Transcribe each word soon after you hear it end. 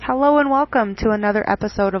Hello and welcome to another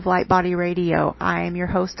episode of Light Body Radio. I am your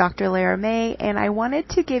host, Dr. Lara May, and I wanted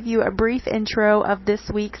to give you a brief intro of this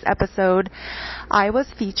week's episode. I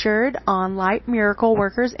was featured on Light Miracle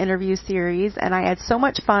Workers interview series, and I had so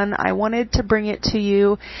much fun. I wanted to bring it to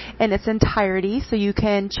you in its entirety, so you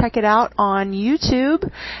can check it out on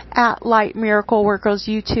YouTube at Light Miracle Workers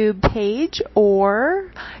YouTube page,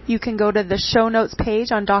 or you can go to the show notes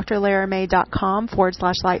page on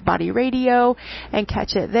drlaramay.com/Light Body Radio and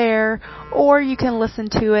catch it there, or you can listen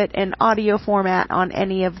to it in audio format on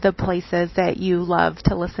any of the places that you love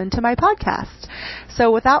to listen to my podcast. So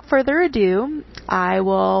without further ado, I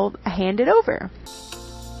will hand it over.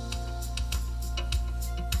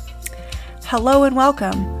 Hello and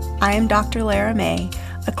welcome. I am Dr. Lara May,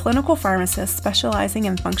 a clinical pharmacist specializing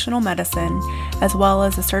in functional medicine, as well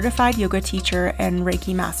as a certified yoga teacher and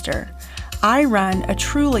Reiki master. I run a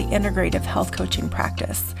truly integrative health coaching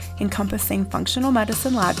practice encompassing functional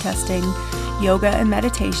medicine lab testing, yoga and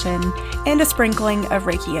meditation, and a sprinkling of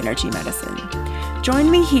Reiki energy medicine.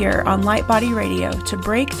 Join me here on Light Body Radio to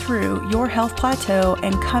break through your health plateau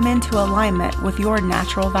and come into alignment with your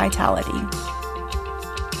natural vitality.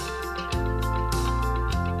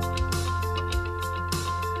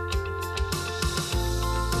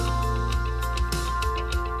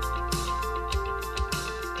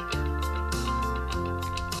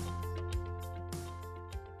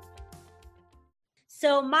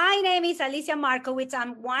 So my name is Alicia Markowitz.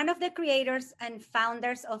 I'm one of the creators and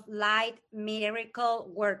founders of Light Miracle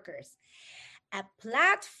Workers, a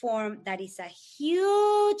platform that is a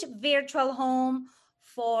huge virtual home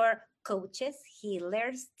for coaches,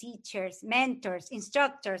 healers, teachers, mentors,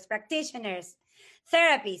 instructors, practitioners,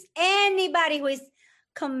 therapists, anybody who is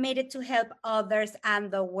committed to help others and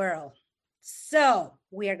the world. So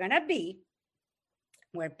we're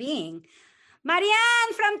being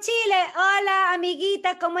Marianne from Chile. Hola,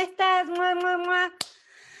 amiguita, ¿cómo estás? Mua, mua, mua.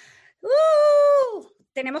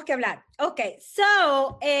 Tenemos que hablar. Okay,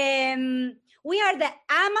 so we are the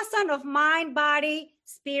Amazon of mind, body,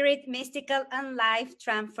 spirit, mystical, and life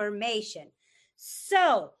transformation.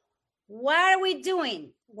 So what are we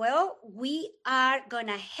doing? Well, we are going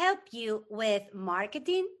to help you with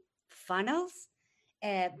marketing, funnels,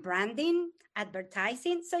 branding,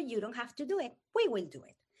 advertising, so you don't have to do it. We will do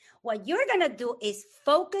it. What you're going to do is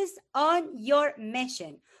focus on your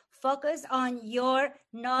mission, focus on your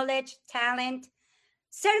knowledge, talent,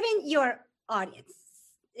 serving your audience,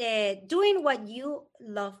 doing what you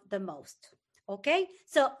love the most. Okay?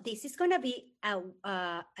 So this is going to be,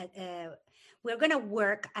 we're going to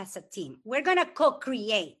work as a team. We're going to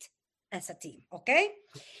co-create as a team. Okay?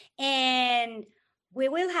 And we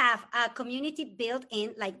will have a community built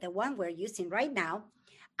in like the one we're using right now,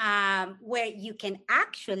 where you can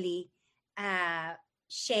actually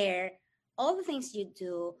share all the things you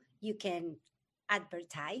do. You can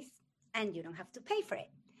advertise and you don't have to pay for it.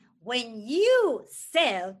 When you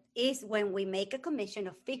sell is when we make a commission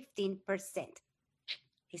of 15%.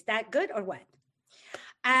 Is that good or what?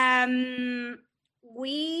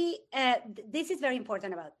 This is very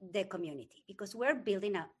important about the community because we're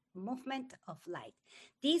building a movement of light.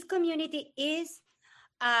 This community is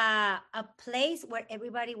a place where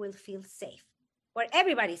everybody will feel safe, where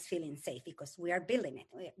everybody's feeling safe because we are building it.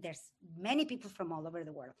 There's many people from all over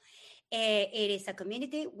the world. It is a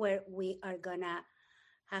community where we are gonna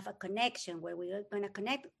have a connection, where we are gonna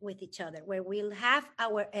connect with each other, where we'll have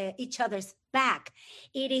our each other's back.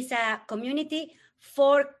 It is a community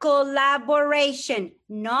for collaboration,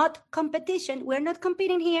 not competition. We're not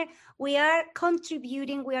competing here. We are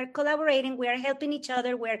contributing, we are collaborating, we are helping each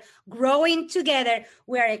other, we're growing together,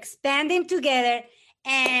 we are expanding together,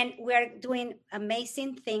 and we're doing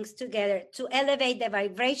amazing things together to elevate the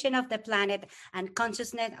vibration of the planet and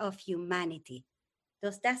consciousness of humanity.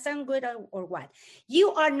 Does that sound good or what?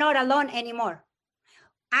 You are not alone anymore.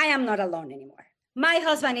 I am not alone anymore. My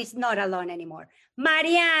husband is not alone anymore.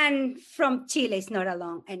 Marianne from Chile is not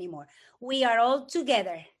alone anymore. We are all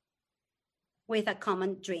together with a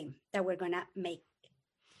common dream that we're going to make.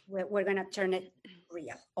 We're going to turn it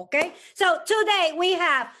real, okay? So today we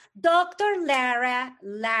have Dr. Lara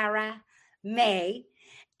May.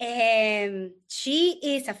 She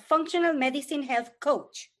is a functional medicine health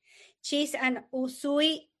coach. She's an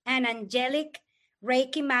Usui and angelic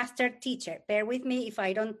Reiki master teacher. Bear with me if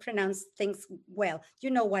I don't pronounce things well. You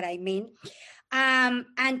know what I mean.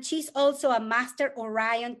 And she's also a master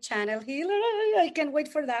Orion channel healer. I can't wait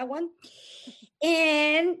for that one.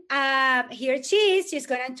 And here she is. She's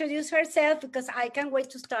going to introduce herself because I can't wait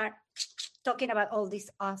to start talking about all these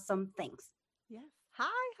awesome things. Yes. Hi.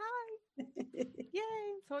 Yay.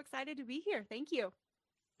 I'm so excited to be here. Thank you.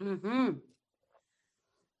 Mm-hmm.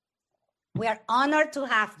 We are honored to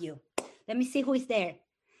have you. Let me see who is there.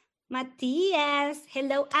 Matías.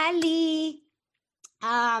 Hello, Ali.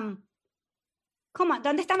 Come on,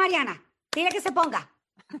 ¿dónde está Mariana? Dile que se ponga.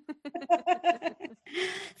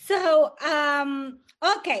 So,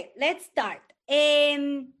 okay, let's start.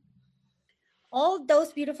 All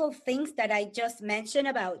those beautiful things that I just mentioned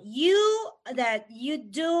about you, that you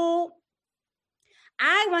do,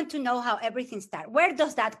 I want to know how everything started. Where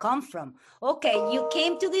does that come from? Okay, you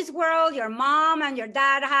came to this world, your mom and your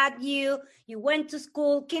dad had you, you went to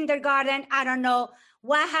school, kindergarten, I don't know.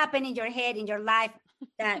 What happened in your head, in your life,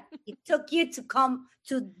 that it took you to come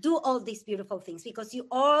to do all these beautiful things? Because you're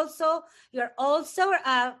also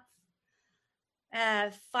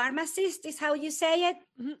a pharmacist, is how you say it?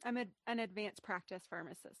 Mm-hmm. I'm an advanced practice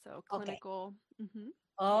pharmacist, so clinical. Okay.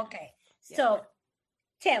 Mm-hmm. Okay. Yeah. So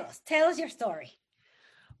tell us your story.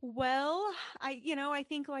 Well, I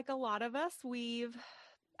think like a lot of us, we've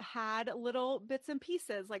had little bits and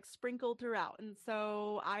pieces like sprinkled throughout. And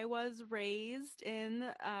so I was raised in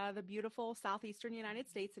the beautiful southeastern United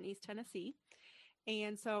States in East Tennessee.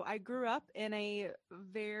 And so I grew up in a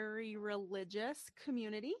very religious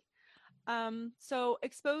community. So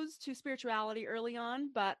exposed to spirituality early on,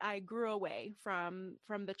 but I grew away from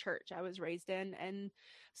the church I was raised in. And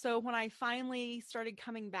so when I finally started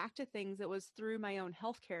coming back to things, it was through my own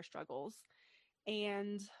healthcare struggles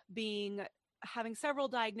and having several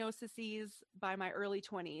diagnoses by my early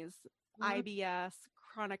 20s, IBS,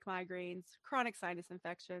 chronic migraines, chronic sinus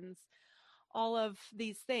infections, all of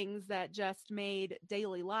these things that just made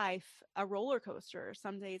daily life a roller coaster.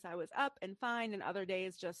 Some days I was up and fine, and other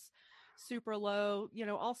days just super low.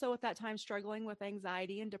 Also at that time struggling with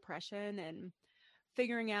anxiety and depression and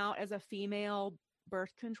figuring out as a female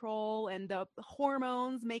birth control and the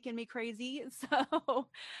hormones making me crazy. So,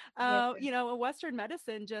 Western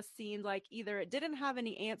medicine just seemed like either it didn't have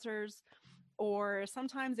any answers, or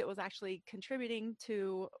sometimes it was actually contributing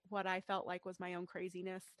to what I felt like was my own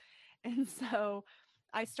craziness. And so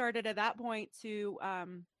I started at that point to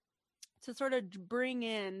sort of bring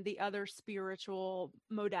in the other spiritual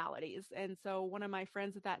modalities. And so one of my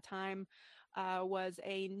friends at that time was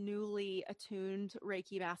a newly attuned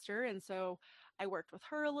Reiki master. And so I worked with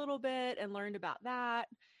her a little bit and learned about that.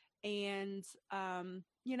 And, and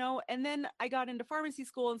then I got into pharmacy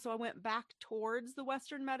school. And so I went back towards the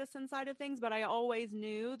Western medicine side of things, but I always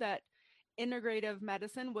knew that integrative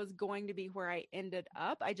medicine was going to be where I ended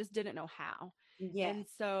up. I just didn't know how. Yeah. And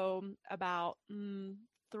so about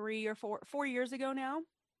 3 or 4 years ago now,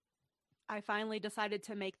 I finally decided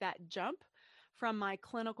to make that jump from my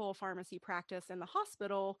clinical pharmacy practice in the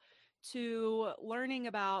hospital to learning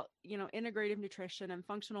about, integrative nutrition and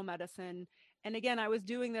functional medicine. And again, I was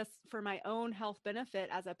doing this for my own health benefit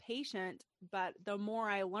as a patient, but the more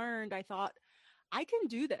I learned, I thought, I can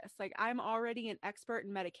do this. Like, I'm already an expert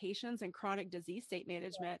in medications and chronic disease state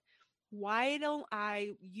management. Why don't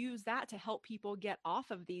I use that to help people get off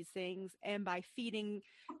of these things? And by feeding,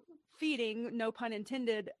 no pun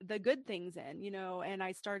intended, the good things in, and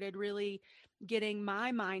I started really getting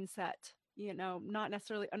my mindset, not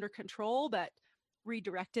necessarily under control, but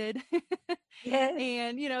redirected. Yes.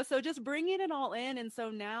 And, so just bringing it all in. And so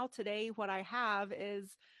now today, what I have is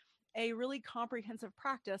a really comprehensive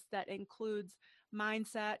practice that includes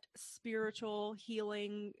mindset, spiritual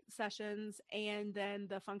healing sessions, and then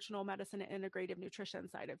the functional medicine and integrative nutrition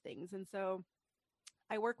side of things. And so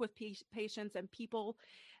I work with patients and people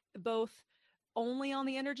both only on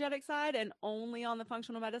the energetic side and only on the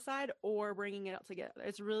functional medicine side, or bringing it all together.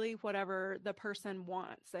 It's really whatever the person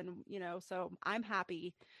wants. And, so I'm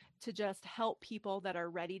happy to just help people that are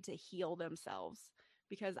ready to heal themselves,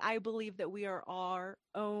 because I believe that we are our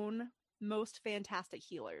own most fantastic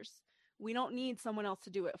healers. We don't need someone else to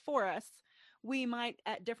do it for us. We might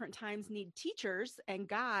at different times need teachers and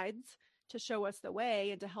guides to show us the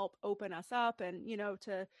way and to help open us up and,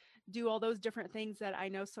 to do all those different things that I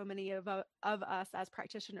know so many of us as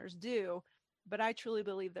practitioners do. But I truly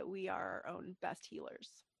believe that we are our own best healers.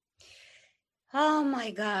 Oh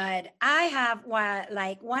my God. I have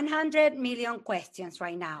like 100 million questions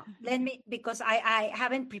right now. Because I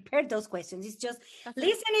haven't prepared those questions. It's just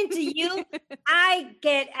listening to you.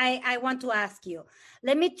 I want to ask you.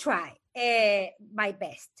 Let me try my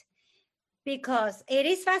best, because it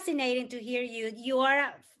is fascinating to hear you. You are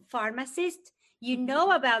a pharmacist. You know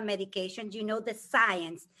about medications. You know the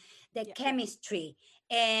science, the chemistry,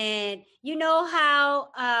 and you know how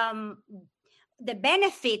the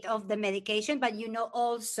benefit of the medication, but you know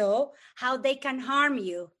also how they can harm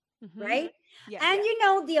you, right? Yeah, and you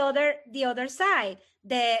know the other side,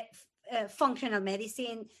 the functional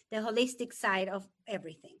medicine, the holistic side of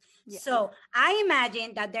everything. Yeah. So I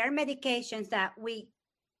imagine that there are medications that we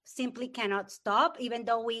simply cannot stop, even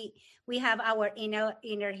though we have our inner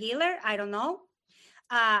healer. I don't know.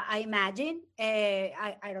 I imagine.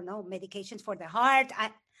 I don't know, medications for the heart.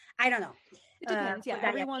 I don't know. It depends. For Yeah,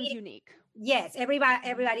 everyone's diabetes. unique. Yes,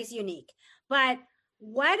 everybody's unique. But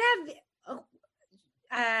what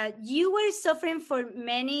you were suffering for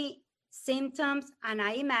many symptoms, and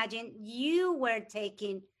I imagine you were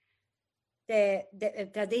taking the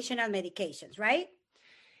traditional medications, right?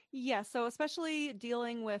 Yeah, so especially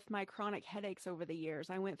dealing with my chronic headaches over the years,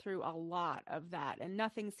 I went through a lot of that and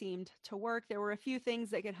nothing seemed to work. There were a few things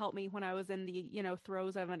that could help me when I was in the,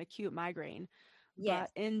 throes of an acute migraine. Yes.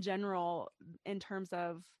 But in general, in terms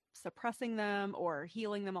of suppressing them or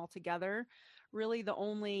healing them altogether, really the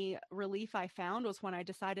only relief I found was when I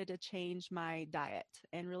decided to change my diet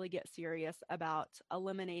and really get serious about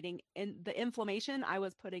eliminating the inflammation I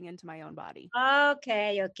was putting into my own body.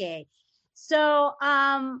 Okay, okay. So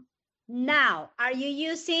now are you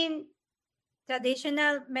using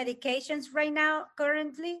traditional medications right now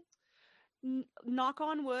currently? Knock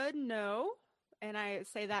on wood, no. And I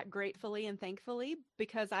say that gratefully and thankfully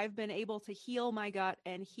because I've been able to heal my gut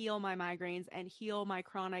and heal my migraines and heal my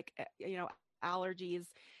chronic, allergies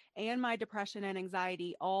and my depression and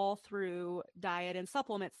anxiety all through diet and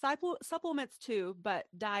supplements. Supplements too, but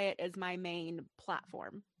diet is my main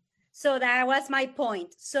platform. So that was my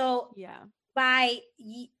point. So Yeah. by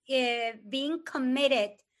being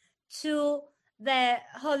committed to the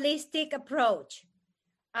holistic approach,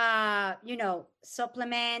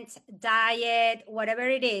 supplements, diet, whatever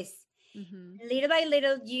it is, little by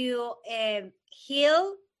little you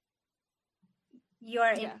heal,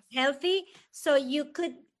 you're Yes. healthy, so you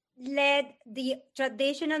could let the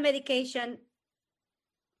traditional medication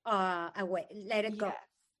away, let it go.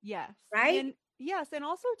 Yes. Right? And yes, and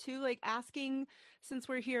also too, like asking, since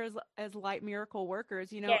we're here as light miracle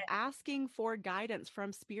workers, Yes. asking for guidance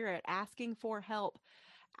from spirit, asking for help,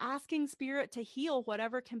 asking spirit to heal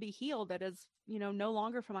whatever can be healed that is, no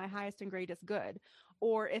longer for my highest and greatest good.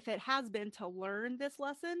 Or if it has been to learn this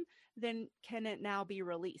lesson, then can it now be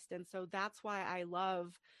released? And so that's why I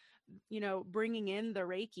love, bringing in the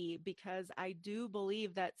Reiki, because I do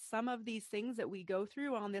believe that some of these things that we go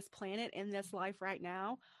through on this planet in this life right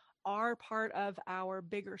now are part of our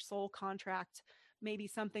bigger soul contract, maybe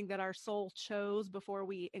something that our soul chose before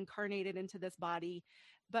we incarnated into this body.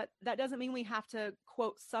 But that doesn't mean we have to,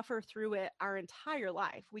 quote, suffer through it our entire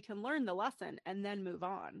life. We can learn the lesson and then move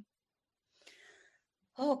on.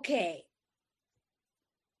 Okay.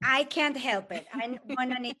 I can't help it. I'm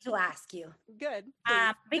gonna need to ask you. Good.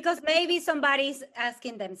 Because maybe somebody's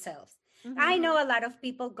asking themselves. I know a lot of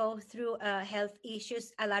people go through health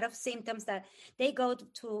issues, a lot of symptoms that they go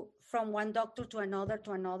to from one doctor to another,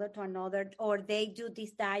 or they do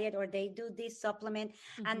this diet or they do this supplement,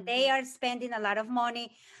 and they are spending a lot of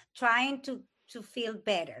money trying to feel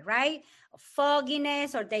better, right?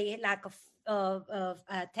 Fogginess, or they lack of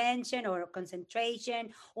attention or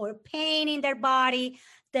concentration, or pain in their body.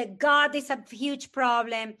 The gut is a huge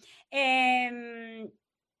problem. Anything.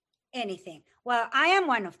 Well, I am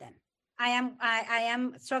one of them. I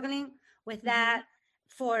am struggling with that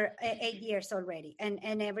for 8 years already, and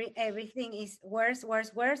everything is worse.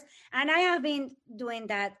 And I have been doing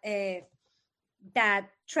that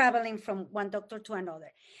traveling from one doctor to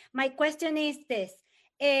another. My question is this: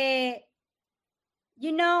 I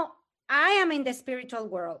am in the spiritual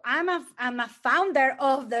world. I'm a founder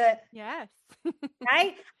of the Yes.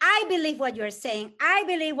 right. I believe what you're saying. I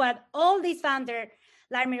believe what all these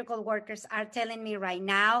light miracle workers are telling me right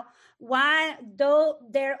now. One, though,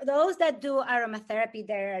 there are those that do aromatherapy,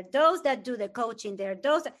 there are those that do the coaching,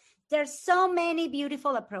 there's so many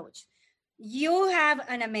beautiful approaches. You have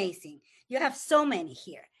an amazing, you have so many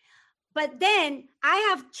here. But then I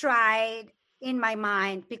have tried in my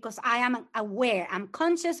mind, because I am aware, I'm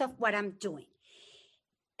conscious of what I'm doing.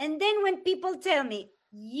 And then when people tell me,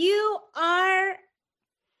 you're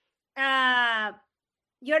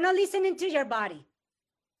not listening to your body,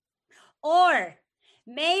 or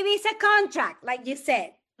maybe it's a contract, like you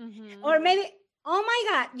said, or maybe, oh my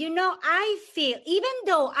God, I feel, even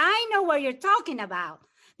though I know what you're talking about,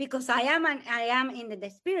 because I am in the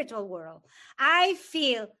spiritual world, I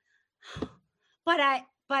feel,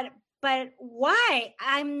 but why?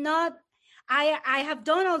 I'm not. I have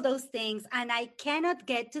done all those things and I cannot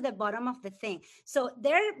get to the bottom of the thing. So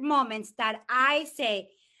there are moments that I say,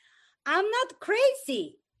 I'm not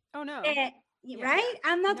crazy. Oh, no. Right?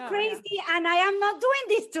 I'm not crazy, and I am not doing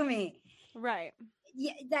this to me. Right.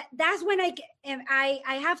 Yeah, that's when I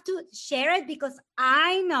have to share it, because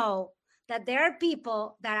I know that there are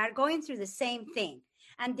people that are going through the same thing.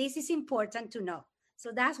 And this is important to know.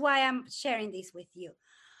 So that's why I'm sharing this with you.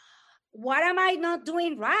 What am I not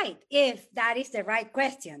doing right? If that is the right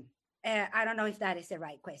question. I don't know if that is the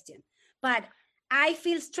right question, but I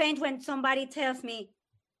feel strange when somebody tells me,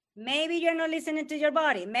 maybe you're not listening to your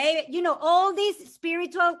body. Maybe, all these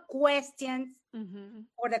spiritual questions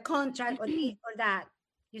or the contract or this or that.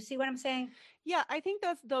 You see what I'm saying? Yeah, I think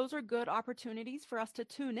those are good opportunities for us to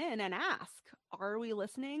tune in and ask, are we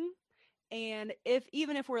listening? And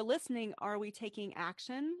even if we're listening, are we taking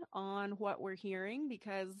action on what we're hearing?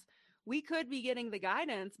 Because we could be getting the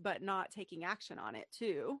guidance, but not taking action on it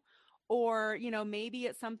too. Or, maybe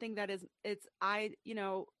it's something that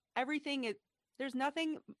everything is, there's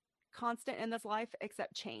nothing constant in this life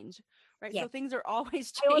except change, right? Yes. So things are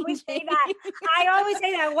always I changing. always say that. I always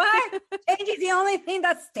say that. What? Change is the only thing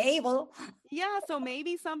that's stable. Yeah. So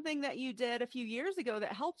maybe something that you did a few years ago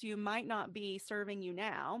that helped you might not be serving you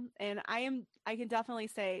now. And I can definitely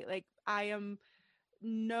say, like, I am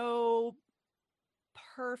no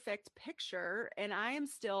perfect picture, and I am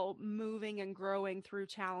still moving and growing through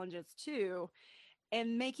challenges too,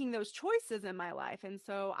 and making those choices in my life. And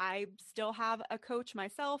so I still have a coach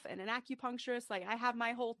myself and an acupuncturist. Like, I have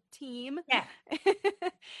my whole team. Yeah.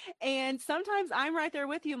 And sometimes I'm right there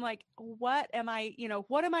with you. I'm like, what am I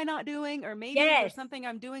not doing? Or maybe Yes. there's something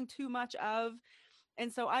I'm doing too much of.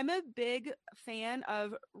 And so I'm a big fan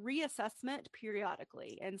of reassessment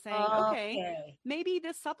periodically and saying, okay, maybe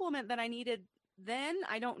this supplement that I needed then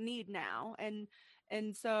I don't need now.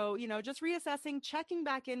 And so, just reassessing, checking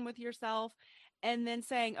back in with yourself, and then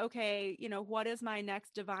saying, okay, what is my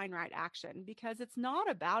next divine right action? Because it's not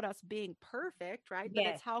about us being perfect, right? But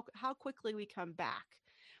it's how quickly we come back.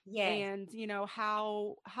 Yes. And,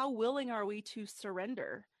 how willing are we to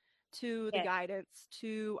surrender to the guidance,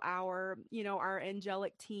 to our, our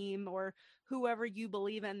angelic team, or whoever you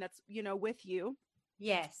believe in that's, with you.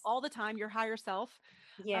 Yes. All the time, your higher self.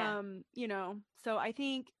 Yeah. So I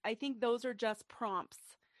think those are just prompts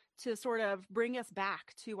to sort of bring us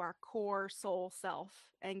back to our core soul self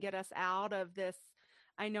and get us out of this.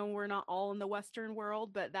 I know we're not all in the Western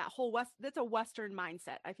world, but that's a Western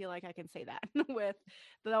mindset. I feel like I can say that with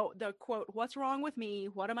the quote, what's wrong with me?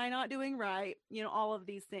 What am I not doing right? All of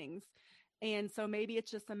these things. And so maybe it's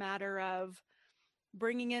just a matter of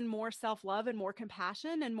bringing in more self-love and more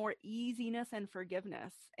compassion and more easiness and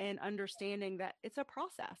forgiveness, and understanding that it's a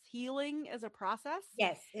process. Healing is a process.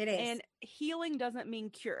 Yes, it is. And healing doesn't mean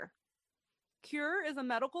cure. Cure is a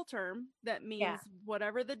medical term that means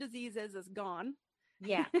whatever the disease is gone.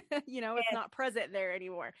 Yeah. It's not present there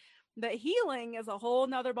anymore. But healing is a whole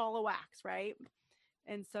nother ball of wax, right?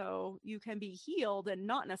 And so you can be healed and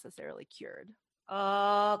not necessarily cured.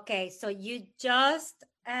 Okay. So you just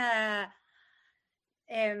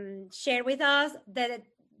share with us the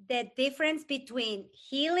difference between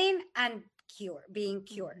healing and being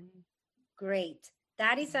cured. Great.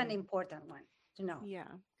 That is an important one to know. Yeah,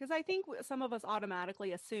 because I think some of us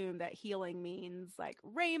automatically assume that healing means like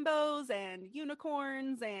rainbows and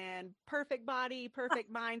unicorns and perfect body,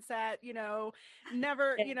 perfect mindset,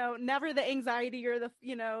 never the anxiety or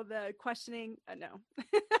the questioning. No,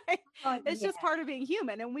 it's just part of being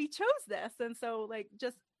human, and we chose this. And so, like,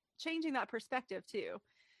 just changing that perspective too.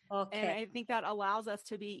 Okay. And I think that allows us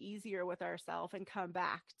to be easier with ourselves and come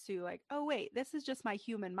back to like, oh, wait, this is just my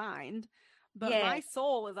human mind. But my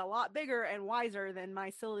soul is a lot bigger and wiser than my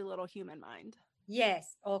silly little human mind.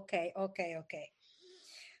 Yes. Okay.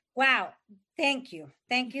 Wow. Thank you.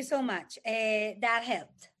 Thank you so much. That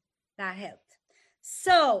helped.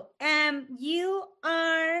 So, you're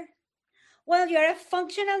a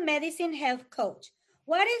functional medicine health coach.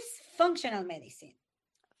 What is functional medicine?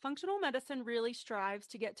 Functional medicine really strives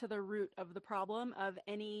to get to the root of the problem of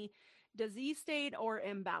any disease state or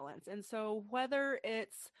imbalance. And so whether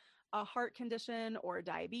it's a heart condition or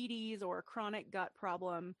diabetes or a chronic gut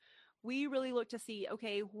problem, we really look to see,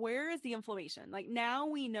 okay, where is the inflammation? Like, now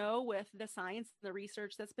we know with the science, the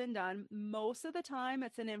research that's been done, most of the time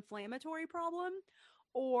it's an inflammatory problem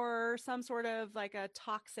or some sort of like a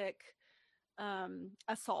toxic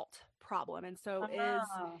assault problem. And so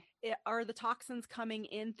are the toxins coming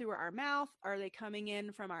in through our mouth? Are they coming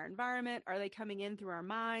in from our environment? Are they coming in through our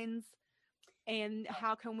minds? And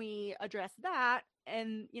how can we address that?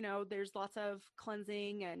 And, there's lots of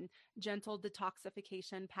cleansing and gentle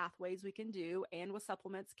detoxification pathways we can do, and with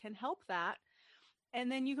supplements can help that.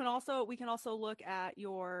 And then we can also look at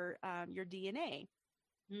your DNA.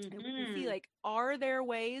 And we can see, like, are there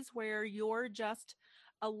ways where you're just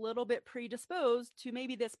a little bit predisposed to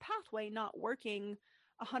maybe this pathway not working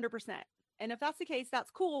 100%? And if that's the case,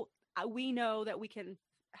 that's cool. We know that we can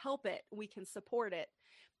help it, we can support it.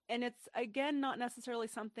 And it's, again, not necessarily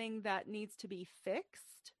something that needs to be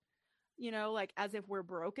fixed, like as if we're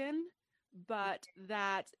broken, but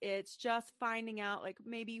that it's just finding out like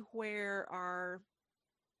maybe where our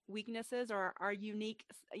weaknesses or our unique,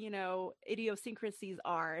 idiosyncrasies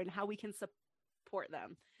are, and how we can support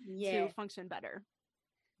them to Yeah. function better.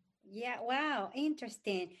 Yeah. Wow.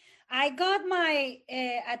 Interesting. I got my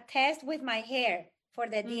a test with my hair for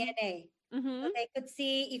the DNA, so Mm-hmm. they could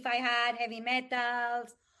see if I had heavy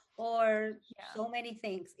metals or Yeah. so many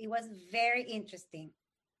things. It was very interesting.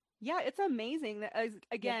 Yeah, it's amazing that, Yeah.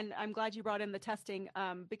 again, I'm glad you brought in the testing,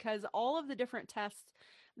 because all of the different tests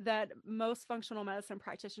that most functional medicine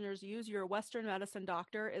practitioners use, your Western medicine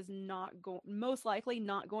doctor is most likely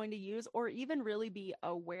not going to use or even really be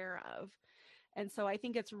aware of. And so I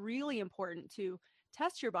think it's really important to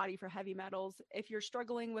test your body for heavy metals. If you're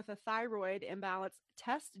struggling with a thyroid imbalance,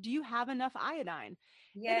 test, do you have enough iodine?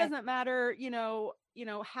 It Yeah. doesn't matter,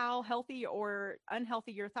 how healthy or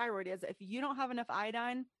unhealthy your thyroid is. If you don't have enough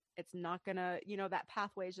iodine, it's not gonna, that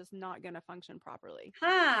pathway is just not gonna function properly.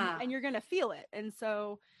 Huh. And you're gonna feel it. And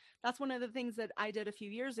so that's one of the things that I did a few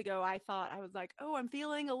years ago. I thought, I was like, oh, I'm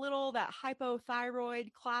feeling a little that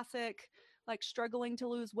hypothyroid classic, like struggling to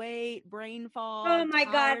lose weight, brain Oh fog, my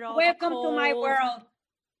God. tired all the Welcome to my cold. world.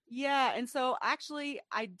 Yeah. And so actually,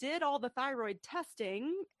 I did all the thyroid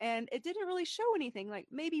testing and it didn't really show anything, like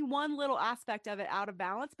maybe one little aspect of it out of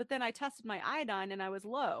balance. But then I tested my iodine and I was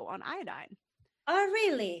low on iodine. Oh,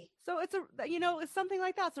 really? So it's something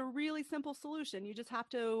like that. It's a really simple solution. You just have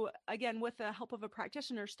to, again, with the help of a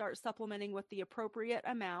practitioner, start supplementing with the appropriate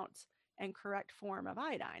amount and correct form of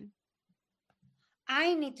iodine.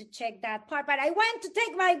 I need to check that part, but I went to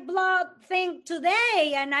take my blood thing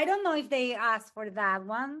today, and I don't know if they asked for that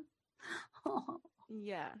one.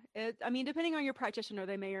 Yeah. Depending on your practitioner,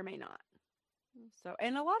 they may or may not. So,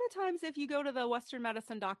 and a lot of times if you go to the Western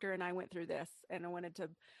medicine doctor, and I went through this and I wanted to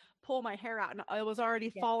pull my hair out and I was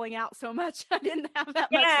already Yeah, falling out so much, I didn't have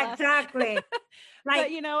that much yeah, left. exactly. But,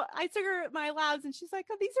 Like, I took her my labs and she's like,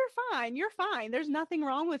 oh, these are fine. You're fine. There's nothing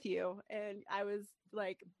wrong with you. And I was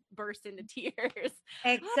like, burst into tears.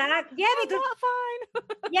 exact. Yeah, I'm because not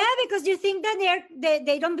fine. yeah, because you think that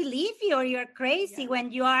they don't believe you or you're crazy Yeah.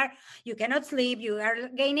 when you cannot sleep, you are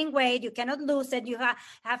gaining weight, you cannot lose it, you have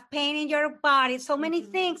pain in your body, so many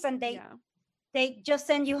things, and they just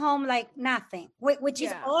send you home like nothing, which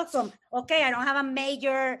is Yeah. awesome. Okay, I don't have a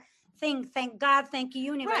major thing. Thank God. Thank you,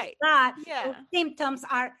 universe. Right. But Yeah. those symptoms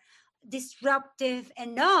are disruptive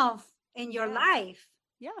enough in your life.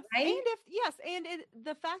 Yes. Right? And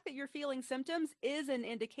the fact that you're feeling symptoms is an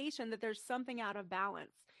indication that there's something out of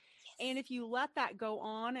balance. Yes. And if you let that go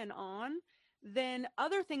on and on, then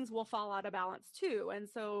other things will fall out of balance too. And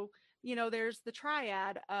so, there's the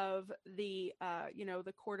triad of the,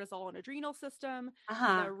 the cortisol and adrenal system,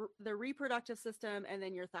 the reproductive system, and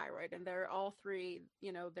then your thyroid. And they're all three,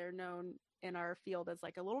 they're known in our field as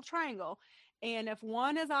like a little triangle. And if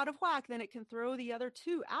one is out of whack, then it can throw the other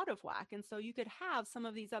two out of whack. And so you could have some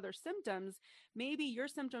of these other symptoms. Maybe your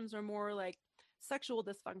symptoms are more like sexual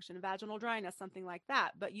dysfunction, vaginal dryness, something like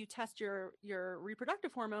that. But you test your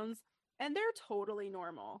reproductive hormones and they're totally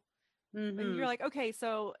normal. And you're like, okay,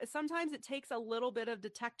 so sometimes it takes a little bit of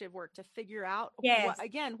detective work to figure out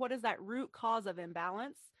what is that root cause of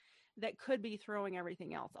imbalance that could be throwing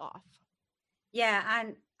everything else off. Yeah,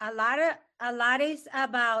 and a lot is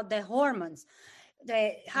about the hormones,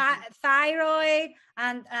 the thyroid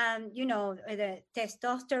and the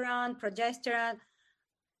testosterone, progesterone.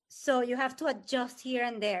 So you have to adjust here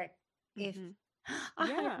and there. If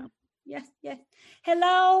yes.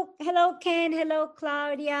 Hello, Ken. Hello,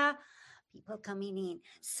 Claudia. People coming in.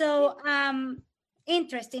 So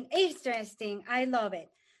interesting. I love it.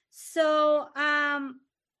 So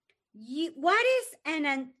what is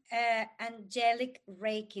an angelic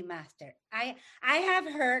Reiki master? I have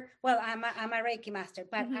heard. Well, I'm a Reiki master,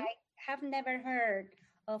 but I have never heard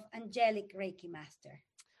of angelic Reiki master.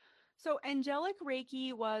 So angelic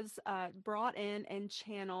Reiki was brought in and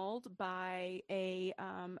channeled by a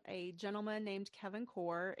gentleman named Kevin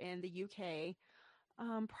Core in the UK,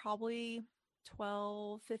 probably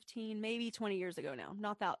 12, 15, maybe 20 years ago now.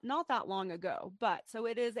 Not that long ago. But so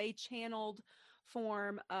it is a channeled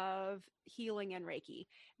form of healing and Reiki.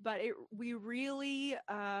 But we really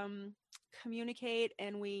communicate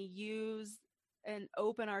and we use and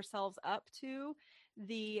open ourselves up to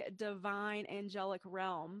the divine angelic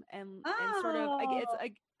realm and sort of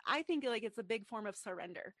I think like it's a big form of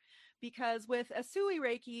surrender, because with Usui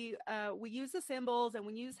Reiki we use the symbols and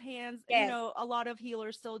we use hands. A lot of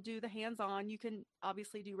healers still do the hands on. You can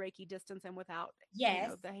obviously do Reiki distance and without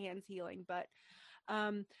the hands healing, but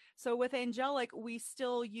So with angelic, we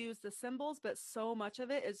still use the symbols, but so much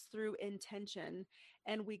of it is through intention.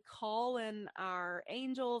 And we call in our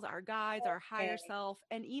angels, our guides, our higher Okay. self,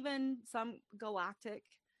 and even some galactic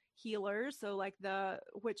healers. So like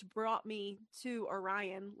which brought me to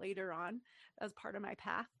Orion later on as part of my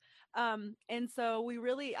path. And so we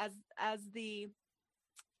really, as the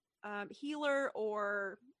healer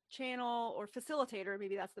or channel or facilitator,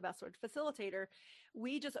 maybe that's the best word, facilitator,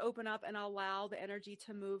 we just open up and allow the energy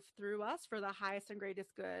to move through us for the highest and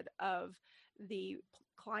greatest good of the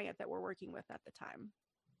client that we're working with at the time.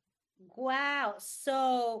 Wow.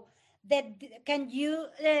 So can you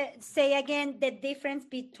say again the difference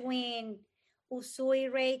between Usui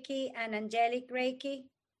Reiki and Angelic Reiki?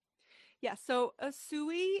 Yeah, so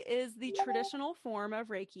Usui is the traditional form of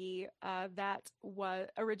Reiki that was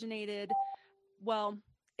originated. Well,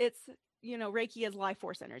 it's, Reiki is life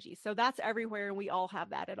force energy. So that's everywhere, and we all have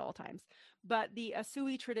that at all times. But the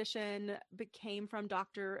Usui tradition came from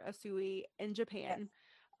Dr. Usui in Japan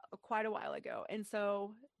quite a while ago.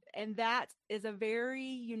 And that is a very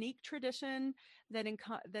unique tradition that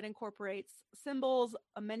incorporates symbols,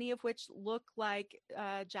 many of which look like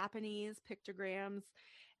Japanese pictograms,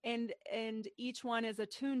 and each one is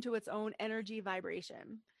attuned to its own energy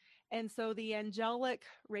vibration. And so the angelic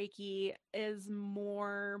Reiki is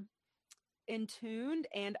more in tuned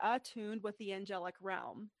and attuned with the angelic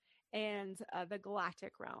realm and the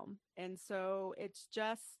galactic realm. And so it's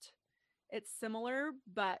similar,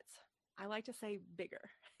 but I like to say bigger.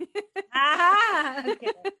 Ah, okay.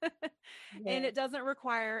 And Yeah. it doesn't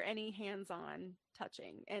require any hands-on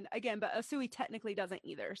touching. And again, but Usui technically doesn't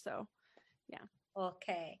either. So yeah.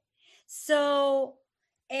 Okay. So,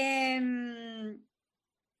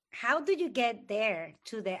 how do you get there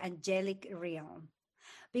to the angelic realm?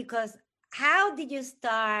 Because how did you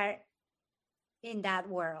start in that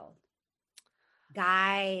world?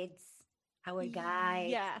 Guides, our guides,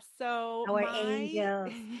 Yes. So our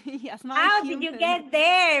angels. yes, my How did you human. get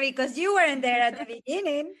there? Because you weren't there at the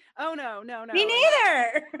beginning. Oh, no. Me And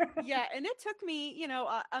neither. yeah, and it took me,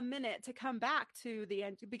 a minute to come back to the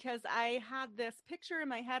end, because I had this picture in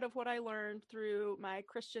my head of what I learned through my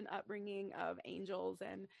Christian upbringing of angels,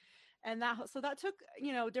 and that took,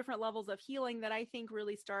 different levels of healing that I think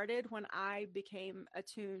really started when I became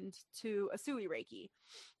attuned to Usui Reiki.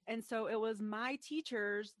 And so it was my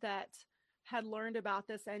teachers that had learned about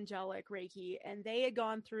this angelic Reiki, and they had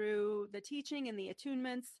gone through the teaching and the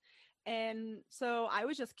attunements. And so I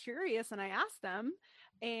was just curious, and I asked them,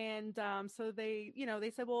 and so they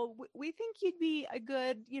said, well, we think you'd be a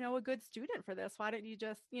good student for this. Why don't you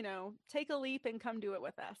just, take a leap and come do it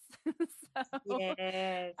with us? so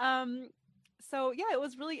Yes. um so yeah, it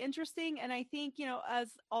was really interesting, and I think, as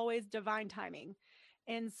always, divine timing.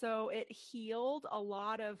 And so it healed a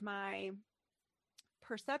lot of my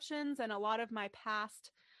perceptions and a lot of my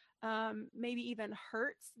past, maybe even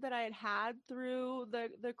hurts that I had had through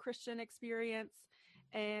the Christian experience,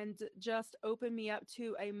 and just opened me up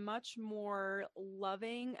to a much more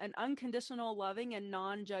loving and unconditional loving and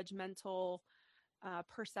non-judgmental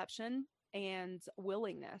perception and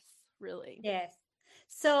willingness, really. Yes.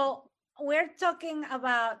 So we're talking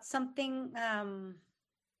about something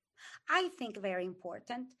I think very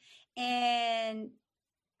important. And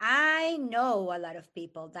I know a lot of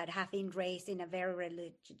people that have been raised in a very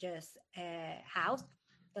religious house.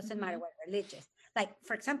 Doesn't matter Mm-hmm. what religious. Like,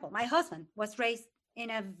 for example, my husband was raised in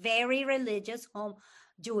a very religious home,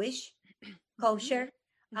 Jewish, Mm-hmm. kosher.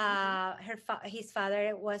 Mm-hmm. His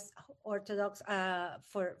father was Orthodox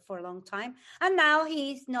for a long time, and now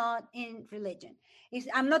he's not in religion.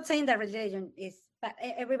 I'm not saying that religion is, but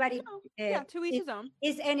everybody No, uh, yeah, to each is, his own.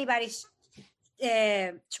 is anybody's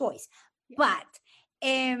choice. Yeah. But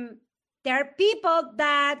um, there are people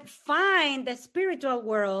that find the spiritual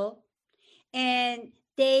world and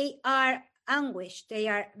they are anguished, they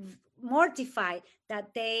are mortified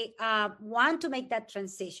that they want to make that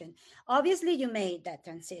transition. Obviously, you made that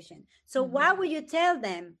transition. So, Mm-hmm. what would you tell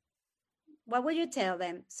them? What would you tell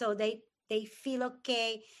them so they feel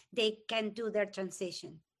okay, they can do their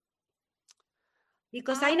transition?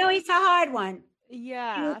 Because I know I it's a hard one. You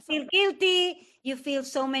Yeah. So, feel guilty, you feel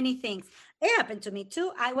so many things. It happened to me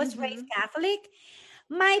too. I was raised mm-hmm. Catholic.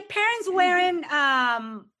 My parents weren't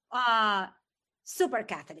super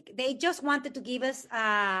Catholic. They just wanted to give us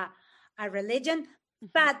a religion,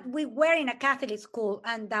 but we were in a Catholic school,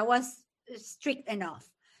 and that was strict enough.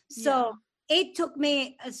 Yeah. So it took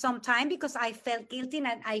me some time because I felt guilty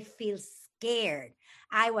and I feel scared.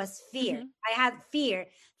 I was feared. Mm-hmm. I had fear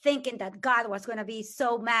thinking that God was going to be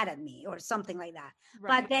so mad at me or something like that.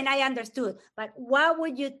 Right. But then I understood. But what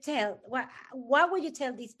would you tell? What would you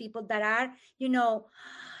tell these people that are,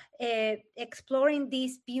 exploring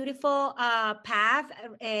this beautiful path,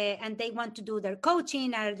 and they want to do their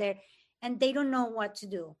coaching and they don't know what to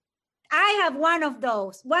do? I have one of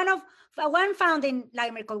those. One founding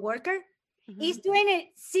Light Miracle worker is doing it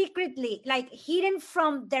secretly, like hidden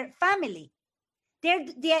from their family.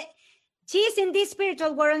 She's in this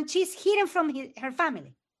spiritual world and she's hidden from her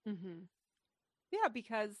family. Yeah,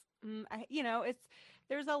 because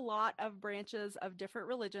there's a lot of branches of different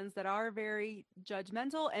religions that are very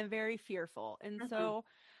judgmental and very fearful. And so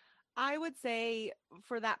I would say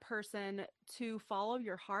for that person to follow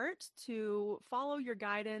your heart, to follow your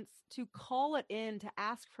guidance, to call it in, to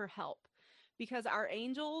ask for help, because our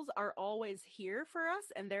angels are always here for us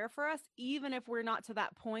and there for us, even if we're not to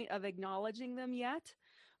that point of acknowledging them yet.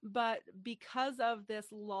 But because of this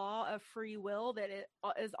law of free will that it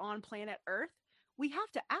is on planet Earth, we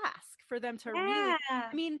have to ask for them to really,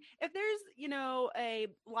 I mean, if there's, a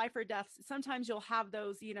life or death, sometimes you'll have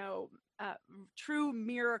those, true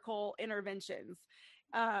miracle interventions,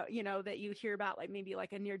 that you hear about, like maybe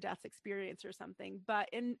like a near-death experience or something. But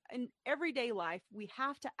in everyday life, we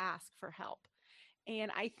have to ask for help.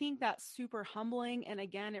 And I think that's super humbling. And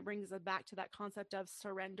again, it brings us back to that concept of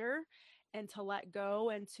surrender and to let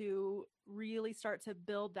go and to really start to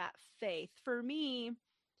build that faith. For me,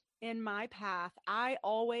 in my path, I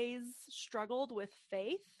always struggled with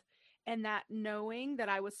faith and that knowing that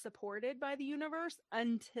I was supported by the universe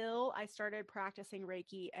until I started practicing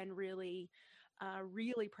Reiki and really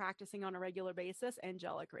practicing on a regular basis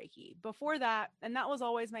angelic Reiki. Before that, and that was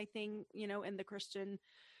always my thing, in the Christian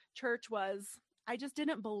church, was I just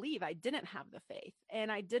didn't believe. I didn't have the faith,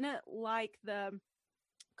 and I didn't like the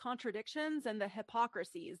contradictions and the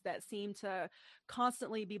hypocrisies that seem to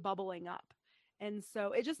constantly be bubbling up. And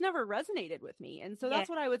so it just never resonated with me. And so that's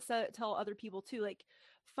what I would tell other people too, like,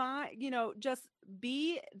 just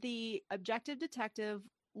be the objective detective,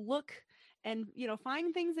 look and,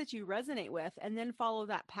 find things that you resonate with and then follow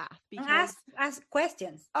that path. Because ask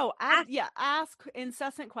questions. Ask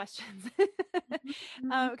incessant questions.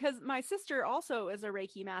 Because my sister also is a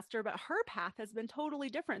Reiki master, but her path has been totally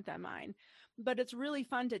different than mine. But it's really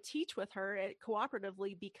fun to teach with her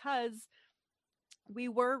cooperatively because we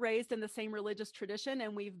were raised in the same religious tradition,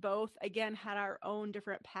 and we've both, again, had our own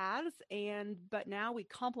different paths, but now we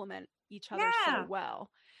complement each other so well.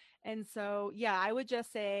 And so, I would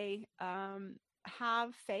just say,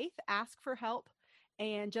 have faith, ask for help,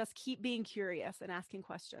 and just keep being curious and asking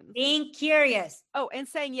questions. Being curious. Oh, and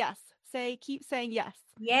saying yes. Keep saying yes.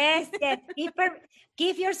 Yes.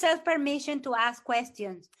 Give yourself permission to ask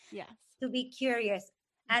questions. Yes. To be curious,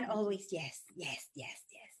 and always yes.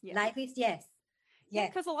 Life is yes. Yeah,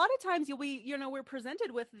 because a lot of times we're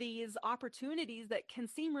presented with these opportunities that can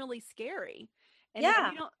seem really scary. And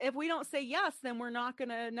if we don't say yes, then we're not going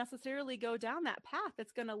to necessarily go down that path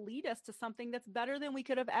that's going to lead us to something that's better than we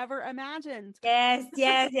could have ever imagined. Yes.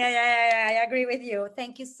 I agree with you.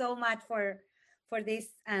 Thank you so much for this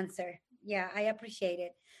answer. Yeah, I appreciate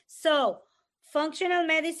it. So, functional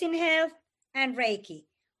medicine, health, and Reiki.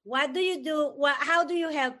 What do you do? How do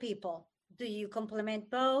you help people? Do you complement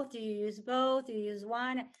both? Do you use both? Do you use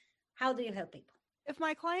one? How do you help people? If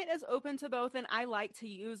my client is open to both, then I like to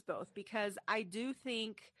use both, because I do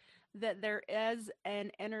think that there is an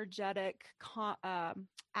energetic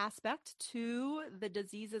aspect to the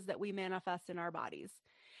diseases that we manifest in our bodies.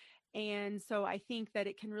 And so I think that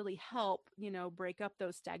it can really help, break up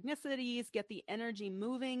those stagnicities, get the energy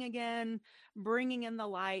moving again, bringing in the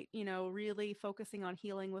light, really focusing on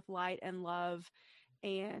healing with light and love,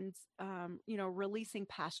 and, releasing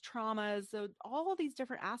past traumas. So all these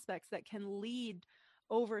different aspects that can lead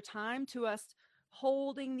over time to us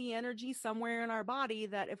holding the energy somewhere in our body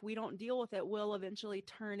that, if we don't deal with it, will eventually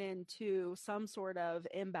turn into some sort of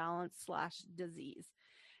imbalance / disease.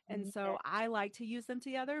 And so I like to use them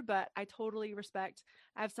together, but I totally respect.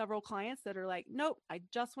 I have several clients that are like, nope, I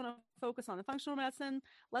just want to focus on the functional medicine.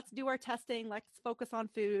 Let's do our testing. Let's focus on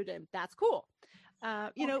food. And that's cool.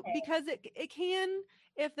 Because it can,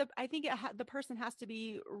 the person has to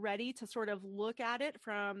be ready to sort of look at it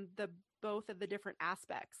from both of the different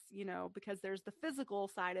aspects, because there's the physical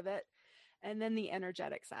side of it and then the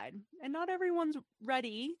energetic side. And not everyone's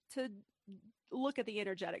ready to look at the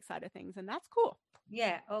energetic side of things. And that's cool.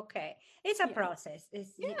 Yeah. Okay. It's a process.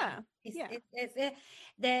 It's the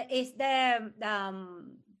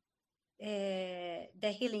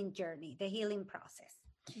healing journey, the healing process.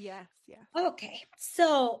 Yes. Okay.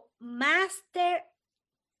 So, Master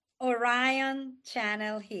Orion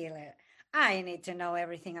Channel Healer, I need to know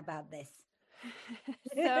everything about this.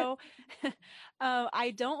 So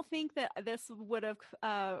I don't think that this would have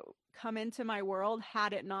come into my world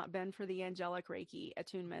had it not been for the angelic Reiki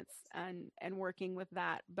attunements and working with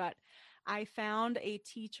that. But I found a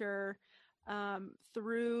teacher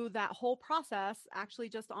through that whole process, actually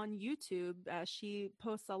just on YouTube. She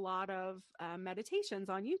posts a lot of meditations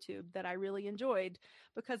on YouTube that I really enjoyed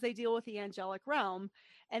because they deal with the angelic realm.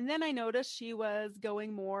 And then I noticed she was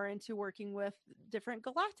going more into working with different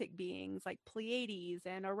galactic beings like Pleiades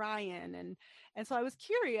and Orion. And so I was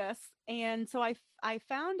curious. And so I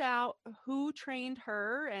found out who trained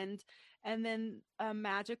her, and then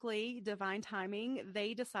magically, divine timing,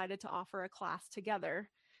 they decided to offer a class together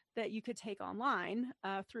that you could take online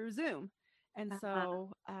through Zoom. And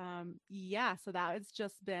so, yeah, so that has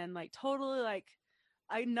just been like totally like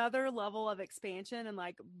another level of expansion and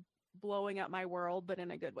like blowing up my world, but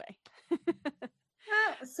in a good way.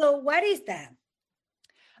 So what is that?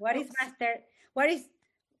 What is Oops. master? What is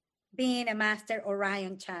being a master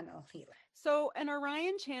Orion channel healer? So an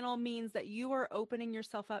Orion channel means that you are opening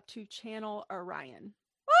yourself up to channel Orion.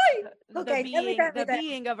 Okay, The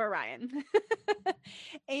being of Orion.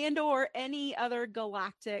 And or any other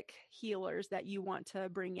galactic healers that you want to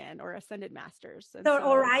bring in, or ascended masters. And so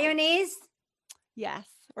Orion is? Yes,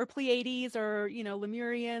 or Pleiades, or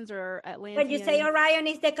Lemurians, or Atlanteans. When you say Orion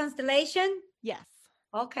is the constellation? Yes.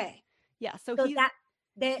 Okay. Yeah. So he's that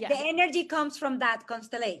the energy comes from that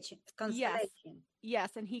constellation.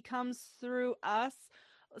 Yes, and he comes through us.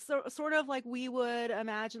 So sort of like we would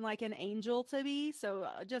imagine like an angel to be. So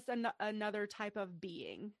just another type of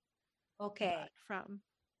being. Okay.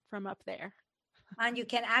 From up there. And you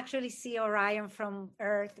can actually see Orion from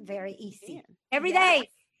Earth very easy. Every day.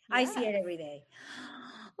 I see it every day.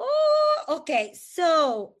 Oh, okay.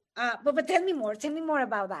 So, but tell me more. Tell me more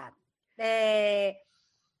about that.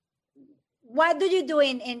 What do you do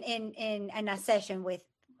in a session with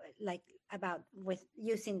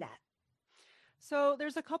using that? So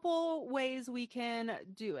there's a couple ways we can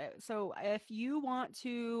do it. So if you want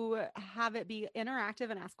to have it be interactive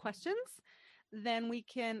and ask questions, then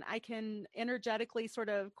I can energetically sort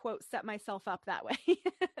of quote set myself up that way.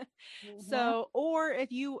 So, or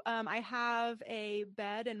if you, I have a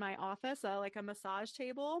bed in my office, like a massage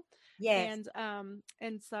table. Yes.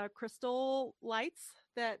 And crystal lights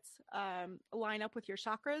that line up with your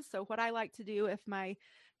chakras. So what I like to do if my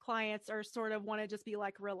clients are sort of want to just be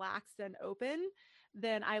like relaxed and open,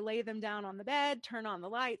 then I lay them down on the bed, turn on the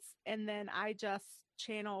lights, and then I just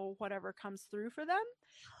channel whatever comes through for them.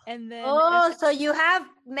 And then so you have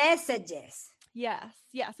messages. Yes.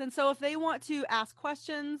 And so if they want to ask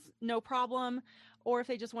questions, no problem. Or if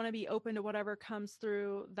they just want to be open to whatever comes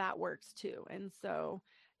through, that works too. And so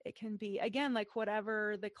it can be, again, like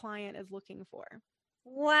whatever the client is looking for.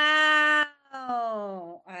 Wow.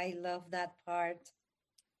 I love that part.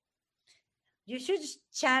 You should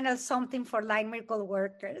channel something for Light Miracle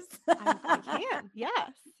workers. I can.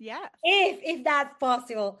 Yes. If that's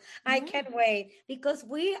possible. I can't wait, because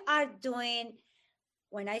we are doing,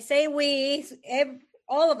 when I say we,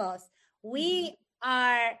 all of us, we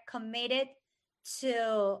are committed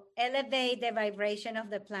to elevate the vibration of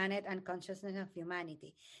the planet and consciousness of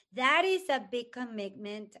humanity. That is a big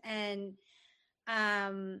commitment, and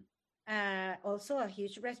also a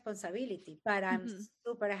huge responsibility, but I'm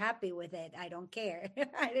super happy with it. I don't care.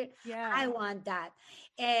 I want that.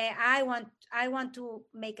 I want to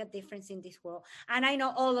make a difference in this world, and I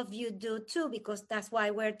know all of you do too, because that's why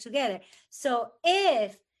we're together. So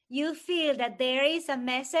if you feel that there is a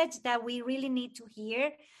message that we really need to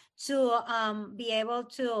hear to be able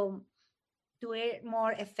to do it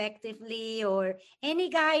more effectively, or any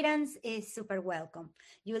guidance, is super welcome.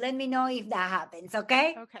 You let me know if that happens,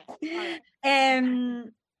 okay? Okay. All right.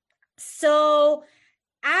 So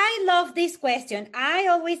I love this question. I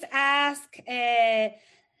always ask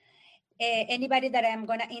anybody that I'm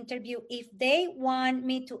going to interview if they want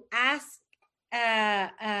me to ask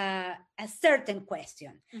a certain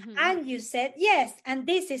question. And you said yes, and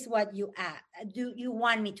this is what you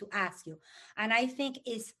want me to ask you. And I think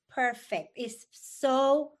it's perfect. It's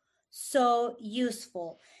so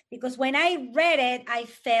useful, because when I read it, I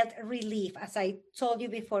felt relief, as I told you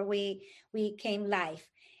before we came live.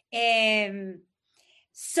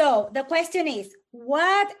 So the question is,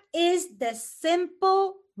 what is the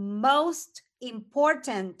simple, most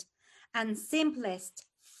important and simplest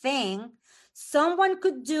thing someone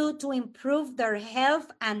could do to improve their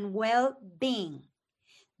health and well-being?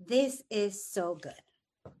 This is so good.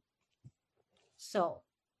 So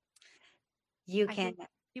you can.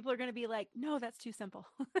 People are going to be like, no, that's too simple.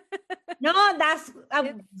 No, that's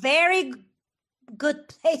a very good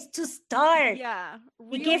place to start. Yeah, It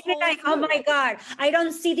real gives me whole like, oh food. my God, I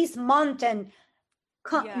don't see this mountain.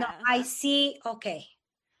 No, Yeah. I see, okay,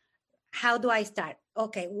 how do I start?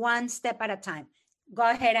 Okay, one step at a time. Go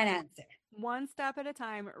ahead and answer. One step at a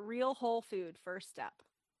time, real whole food, first step.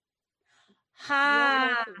 Real whole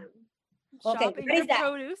Ha. food. Okay, Shop in what your is that?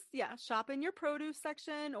 produce. Yeah, shop in your produce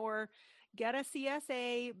section or get a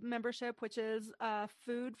CSA membership, which is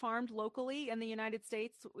food farmed locally. In the United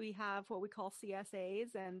States, we have what we call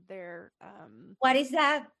CSAs, and they're What is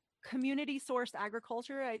that? community sourced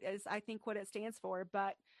agriculture, is I think what it stands for.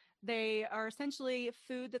 But they are essentially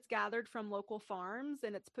food that's gathered from local farms,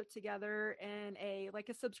 and it's put together in a like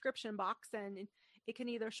a subscription box, and it can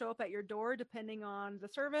either show up at your door depending on the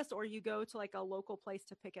service, or you go to like a local place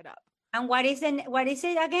to pick it up. And what is it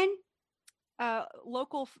again?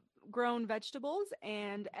 Local grown vegetables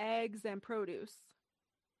and eggs and produce.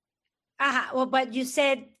 Well, but you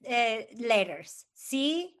said letters.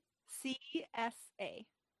 CSA.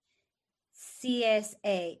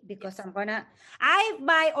 CSA, because Yes. I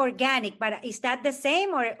buy organic, but is that the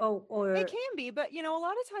same It or can be, but a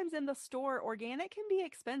lot of times in the store, organic can be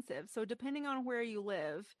expensive. So depending on where you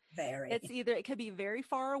live, very? it could be very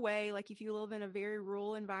far away. Like if you live in a very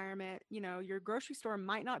rural environment, your grocery store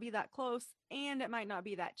might not be that close and it might not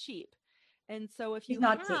be that cheap. And so if It's you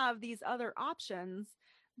not cheap. have these other options,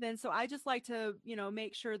 then so I just like to,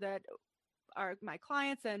 make sure that my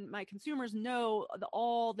clients and my consumers know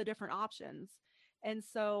all the different options. And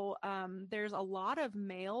so there's a lot of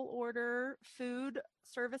mail order food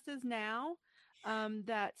services now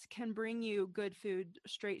that can bring you good food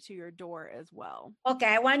straight to your door as well. Okay,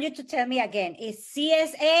 I want you to tell me again. Is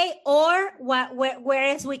CSA or what?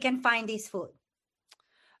 Where else we can find this food?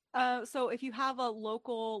 So if you have a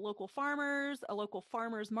local farmers, a local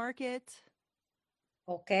farmers market,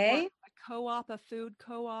 or Okay, a co-op, a food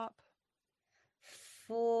co-op.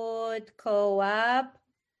 food co-op.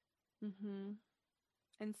 Mm-hmm.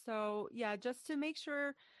 And so, yeah, just to make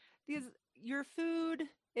sure these your food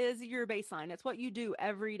is your baseline. It's what you do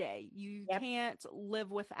every day. You Yep. can't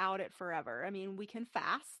live without it forever. I mean, we can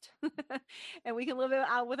fast and we can live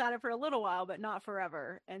out without it for a little while, but not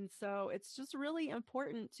forever. And so it's just really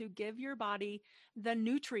important to give your body the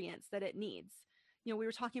nutrients that it needs. We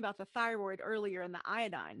were talking about the thyroid earlier and the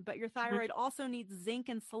iodine, but your Mhm. thyroid also needs zinc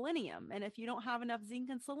and selenium. And if you don't have enough zinc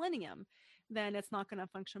and selenium, then it's not going to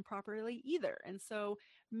function properly either. And so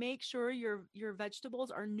make sure your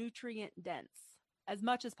vegetables are nutrient dense as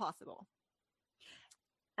much as possible.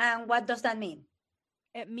 And what does that mean?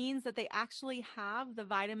 It means that they actually have the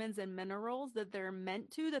vitamins and minerals that they're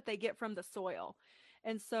meant to, that they get from the soil.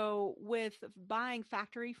 And so with buying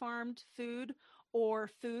factory farmed food or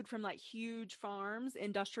food from like huge farms,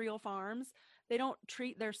 industrial farms, they don't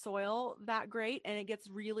treat their soil that great and it gets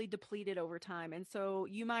really depleted over time. And so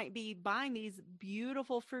you might be buying these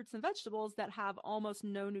beautiful fruits and vegetables that have almost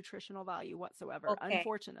no nutritional value whatsoever. Okay.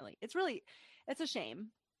 Unfortunately, it's a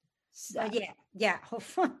shame. So, But yeah.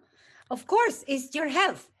 Of course, it's your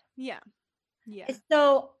health. yeah, yeah.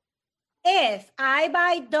 So if I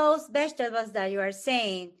buy those vegetables that you are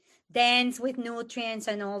saying, dense with nutrients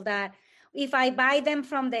and all that, if I buy them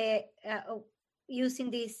from the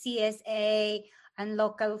using the CSA and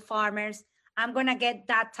local farmers, I'm gonna get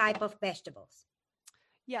that type of vegetables.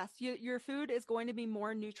 Yes, your food is going to be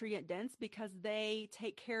more nutrient dense because they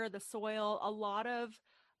take care of the soil. A lot of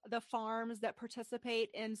the farms that participate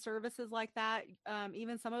in services like that,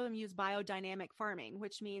 even some of them use biodynamic farming,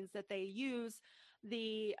 which means that they use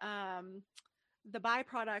the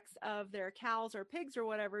byproducts of their cows or pigs or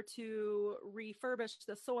whatever to refurbish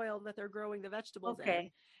the soil that they're growing the vegetables in.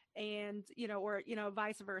 Okay. And or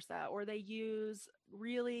vice versa, or they use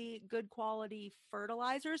really good quality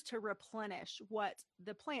fertilizers to replenish what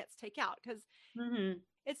the plants take out, because Mm-hmm.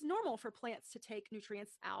 it's normal for plants to take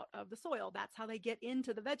nutrients out of the soil. That's how they get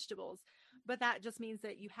into the vegetables, but that just means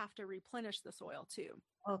that you have to replenish the soil too.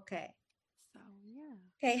 Okay. So yeah.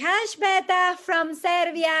 Okay. Hash Beta from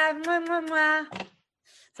Serbia. Mwah, mwah, mwah.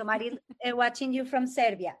 Somebody watching you from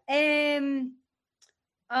Serbia.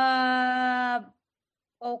 Uh,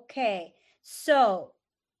 okay. So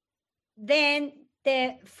then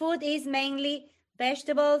the food is mainly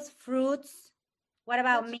vegetables, fruits. What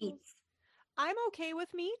about Vegetables. meats? I'm okay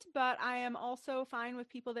with meat, but I am also fine with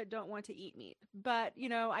people that don't want to eat meat. But,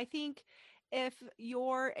 I think if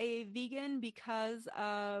you're a vegan because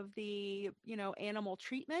of the, animal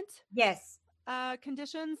treatment Yes.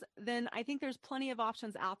 conditions, then I think there's plenty of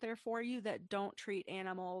options out there for you that don't treat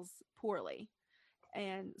animals poorly.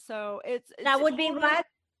 And so it's That would be totally,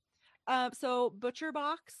 what? so Butcher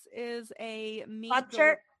Box is a meat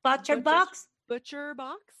Butcher butcher box? butcher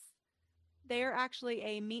box. They're actually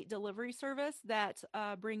a meat delivery service that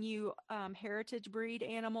bring you heritage breed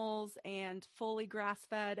animals and fully grass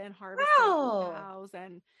fed and harvested Oh, cows,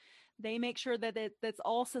 and they make sure that that's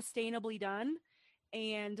all sustainably done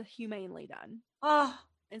and humanely done. oh,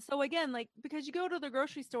 And so again, like, because you go to the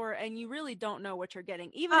grocery store and you really don't know what you're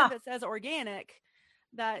getting, even if oh, it says organic,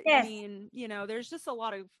 that, I yes. mean, there's just a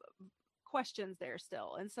lot of questions there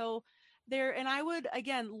still. And so there, and I would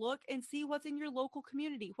again look and see what's in your local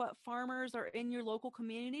community, what farmers are in your local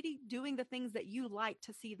community doing the things that you like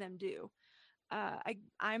to see them do.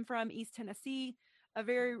 I'm from East Tennessee, a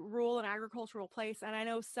very rural and agricultural place, and I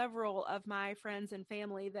know several of my friends and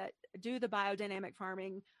family that do the biodynamic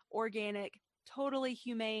farming, organic, totally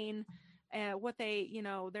humane. What they,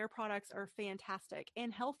 their products are fantastic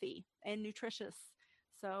and healthy and nutritious.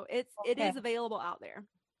 So it Okay. is available out there.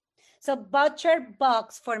 So butcher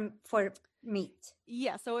box for meat.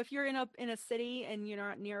 Yeah, so if you're in a city and you're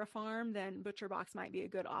not near a farm, then Butcher Box might be a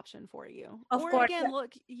good option for you. Of Or course. again,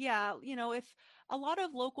 look, yeah, if a lot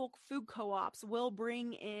of local food co-ops will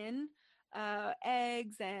bring in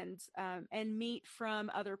eggs and meat from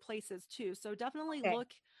other places too. So definitely Okay.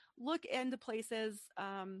 look into places.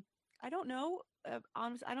 I don't know.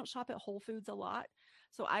 Honestly, I don't shop at Whole Foods a lot,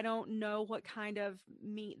 so I don't know what kind of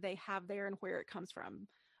meat they have there and where it comes from.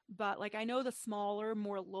 But like, I know the smaller,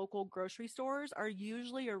 more local grocery stores are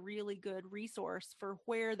usually a really good resource for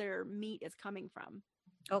where their meat is coming from.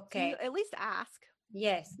 So you Okay. at least ask,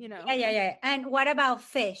 Yes. you know. Yeah, yeah, yeah. And what about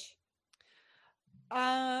fish?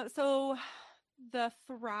 So the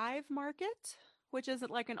Thrive Market, which is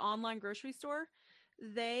like an online grocery store,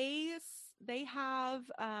 they they have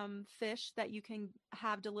fish that you can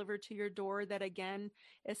have delivered to your door that again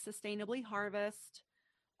is sustainably harvested.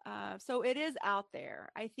 So it is out there.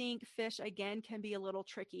 I think fish again can be a little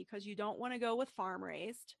tricky because you don't want to go with farm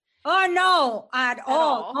raised Oh no, at at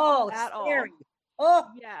all. all, Oh, at all. scary. Oh,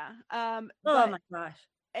 Yeah. oh But my gosh.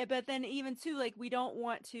 but then even too, like, we don't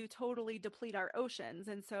want to totally deplete our oceans,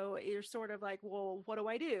 and so you're sort of like, well, what do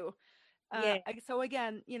I do? Yeah, So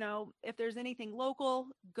again, if there's anything local,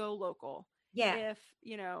 go local. yeah. If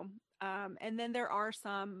and then there are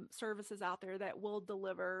some services out there that will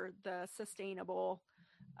deliver the sustainable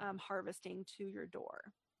harvesting to your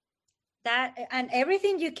door. That and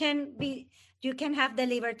everything you can have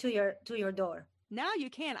delivered to your door. Now you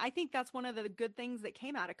can. I think that's one of the good things that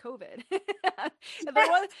came out of COVID. There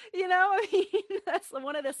was, I mean, that's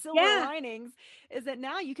one of the silver Yeah. linings is that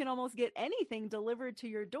now you can almost get anything delivered to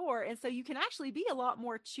your door. And so you can actually be a lot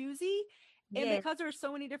more choosy. And Yes. because there's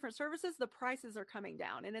so many different services, the prices are coming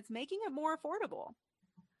down and it's making it more affordable.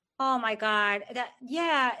 Oh my God. That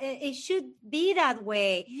yeah, it should be that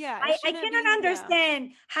way. Yeah, it I shouldn't cannot be. Yeah.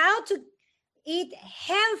 understand how to eat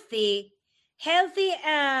healthy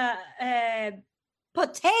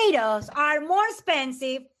potatoes are more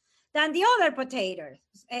expensive than the other potatoes.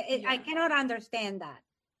 I Yeah, cannot understand that.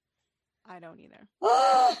 I don't either.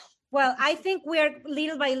 Oh, well, I think we are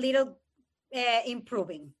little by little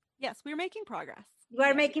improving. Yes, we're making progress. We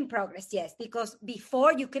are Yes. making progress, yes, because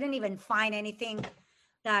before you couldn't even find anything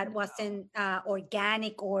that No. wasn't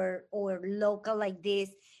organic or local like this.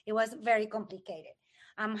 It was very complicated.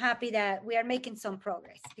 I'm happy that we are making some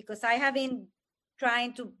progress because I have been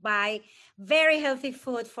trying to buy very healthy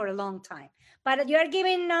food for a long time. But you are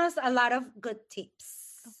giving us a lot of good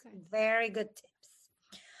tips. Okay. Very good tips.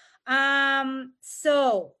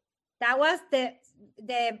 So that was the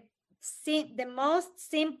most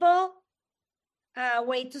simple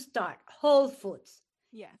way to start. Whole foods.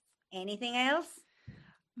 Yes. Anything else?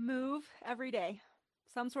 Move every day.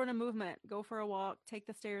 Some sort of movement. Go for a walk, take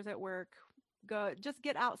the stairs at work. Go just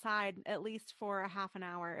get outside at least for a half an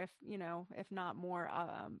hour if not more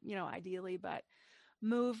ideally, but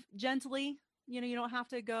move gently. You don't have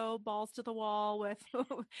to go balls to the wall with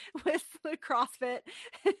with the CrossFit.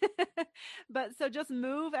 But so just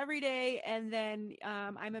move every day, and then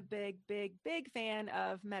I'm a big fan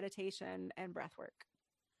of meditation and breath work.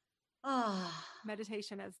 Oh,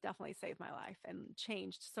 Meditation has definitely saved my life and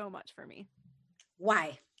changed so much for me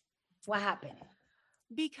why? What happened?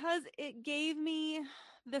 because it gave me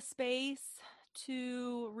the space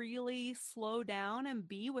to really slow down and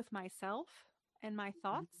be with myself and my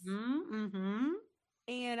thoughts, Mm-hmm.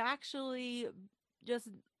 and actually just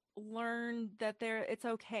learn that it's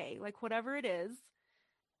okay, like whatever it is,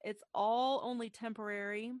 it's all only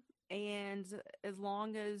temporary, and as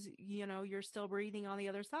long as you're still breathing on the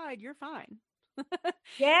other side, you're fine.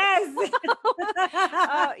 Yes.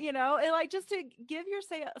 Like, just to give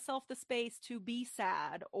yourself the space to be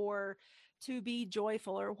sad or to be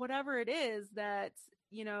joyful or whatever it is that,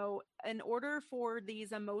 in order for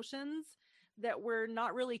these emotions that we're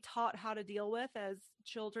not really taught how to deal with as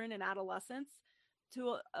children and adolescents,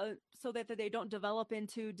 to so that they don't develop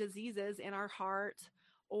into diseases in our heart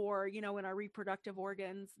or, you know, in our reproductive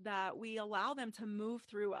organs, that we allow them to move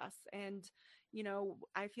through us. And, you know,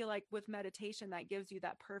 I feel like with meditation, that gives you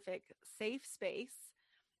that perfect safe space.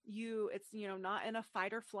 It's, you know, not in a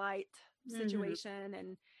fight or flight Mhm.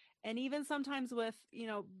 situation. And even sometimes with, you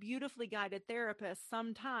know, beautifully guided therapists,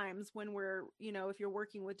 sometimes when we're, you know, if you're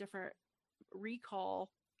working with different recall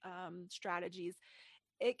strategies,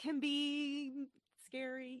 it can be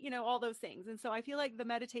scary, you know, all those things. And so I feel like the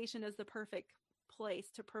meditation is the perfect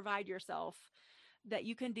place to provide yourself that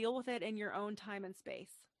you can deal with it in your own time and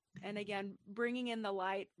space. And again, bringing in the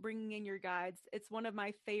light, bringing in your guides, it's one of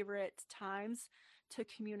my favorite times to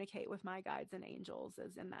communicate with my guides and angels,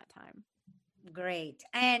 is in that time. Great.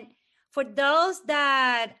 And for those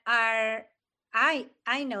that are,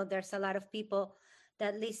 I know there's a lot of people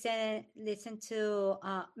that listen to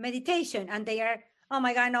meditation, and they are, oh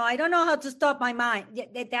my God, no, I don't know how to stop my mind.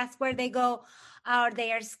 That's where they go, or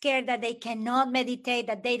they are scared that they cannot meditate,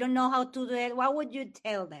 that they don't know how to do it. What would you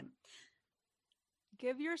tell them?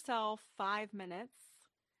 Give yourself 5 minutes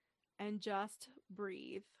and just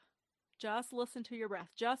breathe. Just listen to your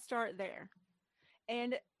breath. Just start there.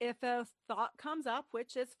 And if a thought comes up,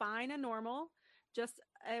 which is fine and normal, just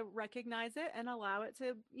recognize it and allow it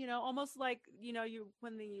to, you know, almost like, you know, you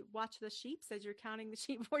when you watch the sheep, as you're counting the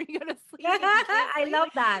sheep before you go to sleep. If you can't I sleep, love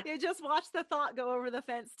that. you just watch the thought go over the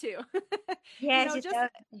fence too. You Yes, know, it just does.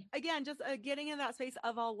 again, just getting in that space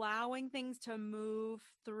of allowing things to move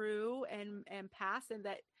through and pass, and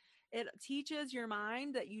that it teaches your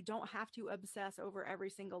mind that you don't have to obsess over every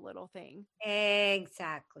single little thing.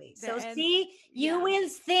 Exactly. So And see, yeah,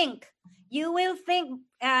 you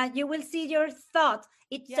will see your thoughts.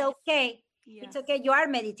 It's yes, okay. It's yes. okay. You are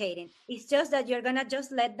meditating. It's just that you're gonna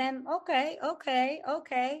just let them, okay, okay,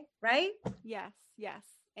 okay, right? Yes, yes.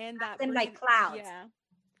 And Pass that them like breathe, clouds. yeah.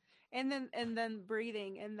 And then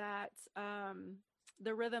breathing, and that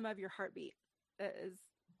the rhythm of your heartbeat is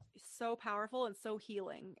so powerful and so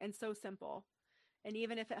healing and so simple. And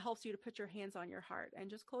even if it helps you to put your hands on your heart and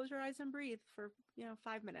just close your eyes and breathe for, you know,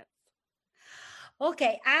 5 minutes.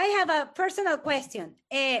 Okay, I have a personal question.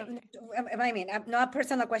 Okay. I mean, not a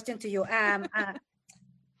personal question to you.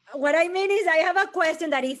 What I mean is, I have a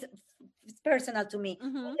question that is personal to me.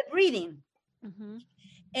 With Mhm. the breathing. Mhm.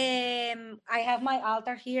 I have my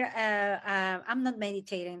altar here. I'm not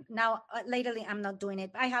meditating now. Lately, I'm not doing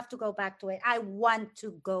it. I have to go back to it. I want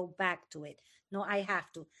to go back to it. No, I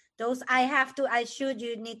have to. Those I have to. I should.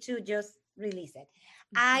 You need to just release it.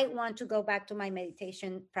 Mhm. I want to go back to my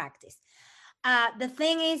meditation practice. The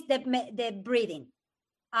thing is the breathing.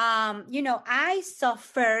 I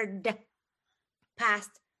suffered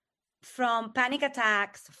past from panic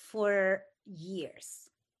attacks for years.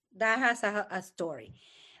 That has a story.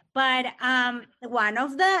 But one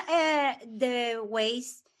of the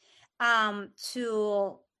ways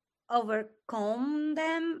to overcome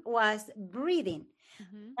them was breathing.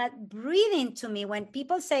 Mhm. But breathing, to me, when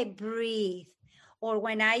people say breathe, or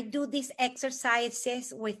when I do these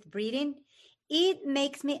exercises with breathing, it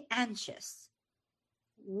makes me anxious.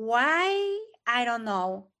 Why? I don't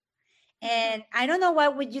know. And I don't know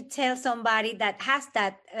what would you tell somebody that has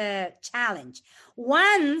that challenge.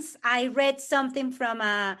 Once I read something from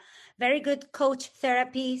a very good coach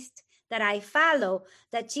therapist that I follow,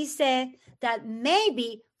 that she said that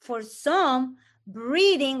maybe for some,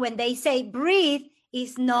 breathing, when they say breathe,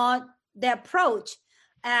 is not the approach,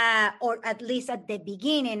 or at least at the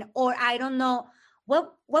beginning, or I don't know.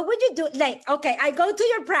 What would you do? Like, okay, I go to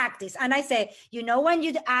your practice and I say, when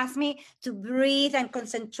you ask me to breathe and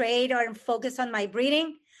concentrate or focus on my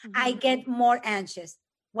breathing, I Mhm. get more anxious.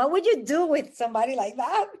 What would you do with somebody like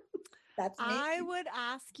that? That's me. I would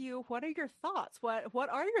ask you, what are your thoughts? What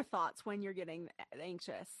are your thoughts when you're getting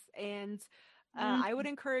anxious? And Mm. I would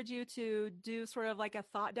encourage you to do sort of like a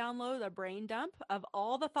thought download, a brain dump of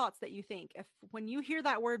all the thoughts that you think. If when you hear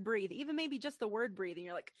that word breathe, even maybe just the word breathing,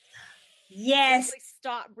 you're like, Yes. actually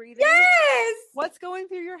stop breathing. Yes. What's going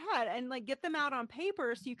through your head? And like get them out on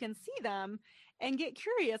paper so you can see them and get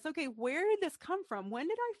curious. Okay, where did this come from? When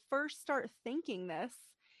did I first start thinking this?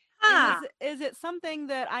 And Ah, is it something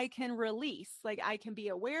that I can release? Like I can be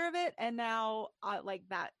aware of it, and now like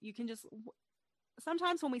that you can just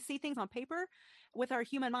sometimes when we see things on paper with our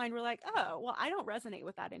human mind, we're like, oh, well, I don't resonate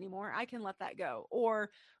with that anymore. I can let that go. Or,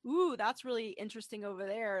 ooh, that's really interesting over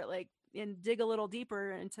there. Like, and dig a little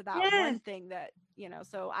deeper into that yes. one thing that,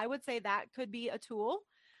 so I would say that could be a tool.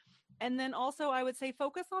 And then also, I would say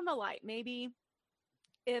focus on the light. Maybe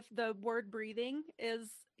if the word breathing is,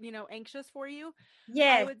 anxious for you, I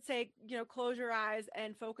Yes. would say, close your eyes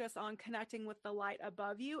and focus on connecting with the light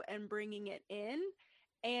above you and bringing it in.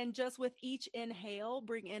 And just with each inhale,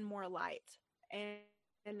 bring in more light.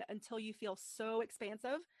 And until you feel so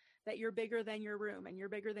expansive that you're bigger than your room and you're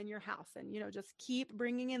bigger than your house. And, just keep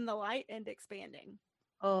bringing in the light and expanding.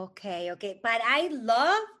 Okay, okay. But I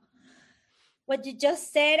love what you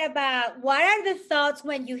just said about what are the thoughts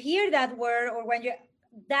when you hear that word or when you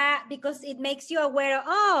that because it makes you aware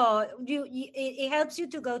of, it helps you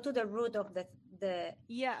to go to the root of the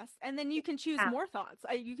Yes. And then you can choose ah, more thoughts.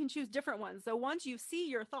 You can choose different ones. So once you see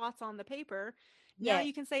your thoughts on the paper, now yes,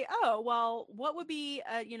 you can say, oh, well, what would be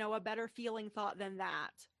a better feeling thought than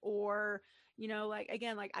that? Or, like,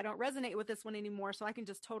 again, like I don't resonate with this one anymore. So I can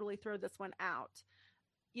just totally throw this one out,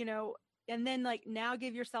 you know, and then like now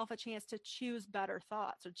give yourself a chance to choose better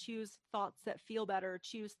thoughts or choose thoughts that feel better,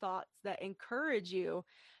 choose thoughts that encourage you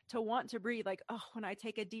to want to breathe. Like, oh, when I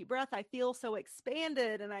take a deep breath, I feel so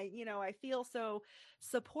expanded and I feel so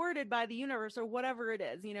supported by the universe or whatever it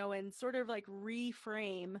is, and sort of like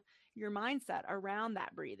reframe your mindset around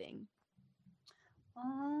that breathing.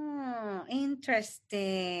 oh,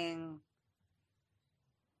 interesting.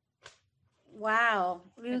 Wow.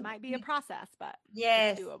 It might be a process, but it's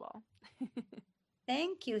Yes. doable.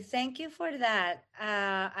 Thank you for that.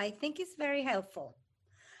 I think it's very helpful.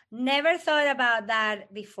 Never thought about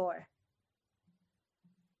that before,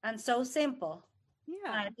 and so simple.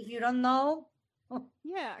 Yeah. If you don't know,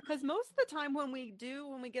 Yeah, because most of the time when we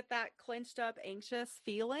get that clenched up, anxious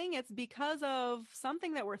feeling, it's because of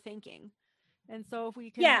something that we're thinking. And so if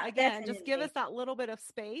we can, yeah, again, just give us definitely. that little bit of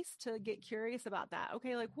space to get curious about that.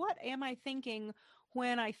 Okay, like what am I thinking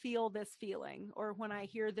when I feel this feeling or when I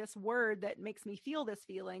hear this word that makes me feel this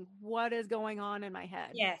feeling? What is going on in my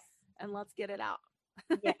head? Yes. And let's get it out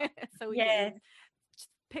Yeah. so we Yes. can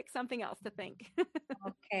pick something else to think.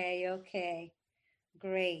 Okay. Okay.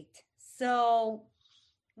 Great. So,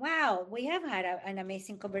 wow, we have had an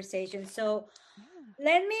amazing conversation. So, Yeah.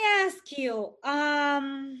 let me ask you, uh,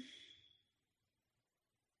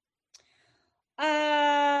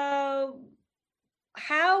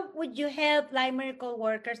 how would you help Light Miracle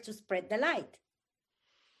workers to spread the light?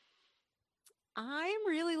 I'm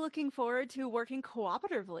really looking forward to working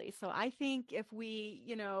cooperatively. So I think if we,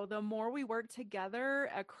 the more we work together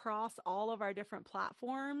across all of our different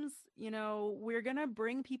platforms, we're going to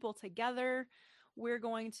bring people together. We're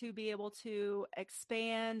going to be able to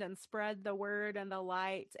expand and spread the word and the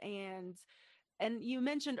light. And you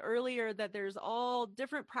mentioned earlier that there's all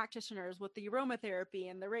different practitioners with the aromatherapy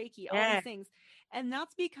and the Reiki, all these Yeah. things. And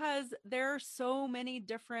that's because there are so many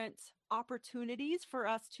different opportunities for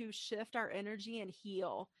us to shift our energy and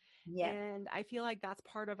heal. Yeah. And I feel like that's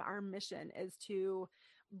part of our mission is to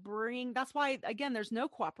bring that's why again there's no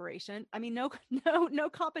cooperation. I mean, no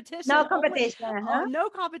competition, No only competition. Uh-huh. no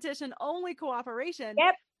competition, only cooperation,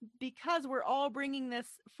 Yep. because we're all bringing this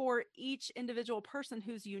for each individual person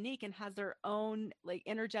who's unique and has their own like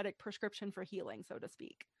energetic prescription for healing, so to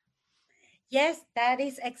speak. Yes, that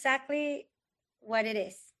is exactly what it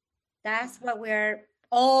is. That's what we're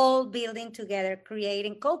all building together,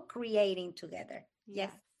 co-creating together.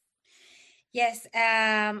 Yes. Yes.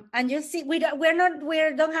 Yes. And you see, we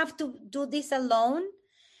don't have to do this alone.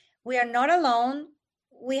 We are not alone.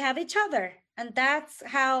 We have each other. And that's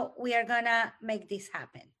how we are gonna make this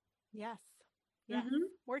happen. Yes. Yes. Mhm.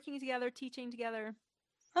 Working together, teaching together.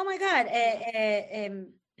 Oh my God. Yeah.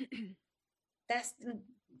 That's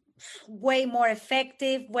way more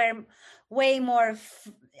effective, way more,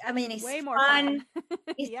 I mean, it's Way more fun. fun.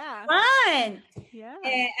 It's Yeah. fun. Yeah.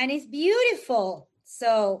 And it's beautiful.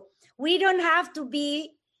 So we don't have to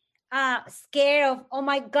be scared of, oh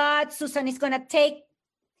my God, Susan is going to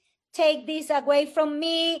take this away from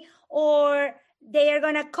me, or they are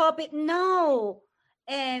going to copy. No.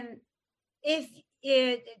 And if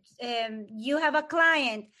you have a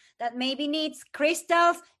client that maybe needs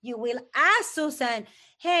crystals, you will ask Susan,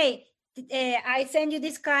 hey, I send you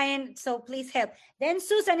this client, so please help. Then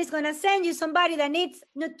Susan is going to send you somebody that needs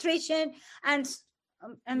nutrition. And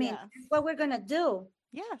I mean, Yes. that's what we're going to do.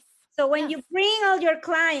 Yes. So when Yes. you bring all your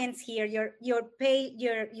clients here, your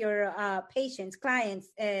patients, clients,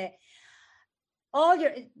 all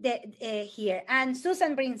your here, and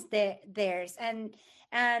Susan brings theirs, and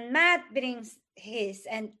Matt brings his,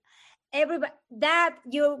 and everybody, that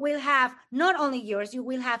you will have not only yours, you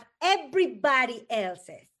will have everybody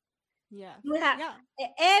else's. Yes. You have Yeah.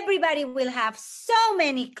 everybody will have so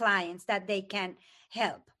many clients that they can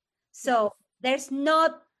help. So Yes. there's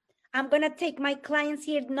not, I'm gonna take my clients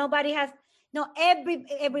here. Nobody has, no,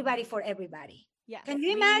 everybody for everybody. Yes. Can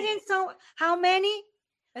you imagine? So how many?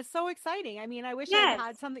 It's so exciting. I mean, I wish I'd Yes.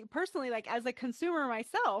 had something personally, like as a consumer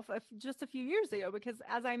myself, just a few years ago, because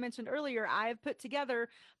as I mentioned earlier, I've put together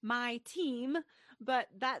my team, but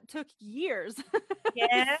that took years.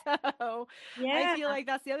 Yeah. So I Yeah. feel like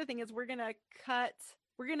that's the other thing is we're gonna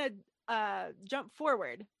jump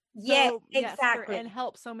forward. Yes, So yes, and exactly.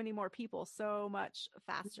 help so many more people so much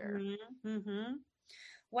faster. Mm-hmm.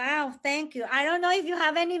 Wow, thank you. I don't know if you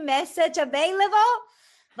have any message available,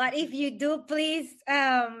 but if you do, please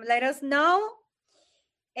let us know.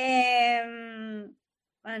 And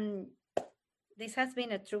this has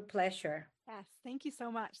been a true pleasure. Yes, thank you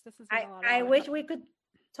so much. This has been I, a lot of I fun. wish we could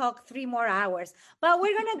talk 3 more hours, but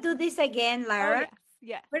we're going to do this again, Oh Lara. yes,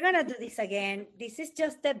 yes. We're going to do this again. This is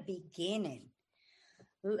just the beginning.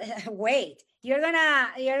 Wait, you're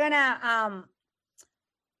gonna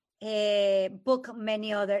book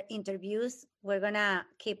many other interviews. We're gonna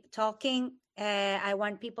keep talking. I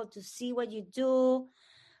want people to see what you do.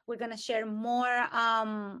 We're gonna share more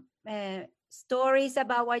stories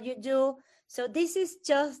about what you do. So this is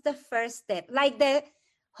just the first step. Like the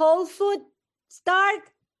whole food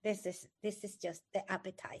start, this is just the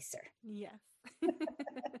appetizer. Yes.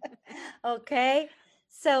 Okay.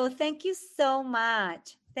 So thank you so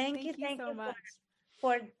much. Thank you Thank so you much.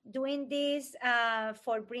 for doing this,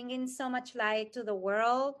 for bringing so much light to the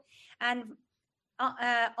world, and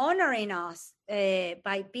honoring us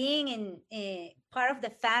by being in part of the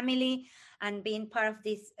family and being part of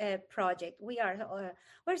this project.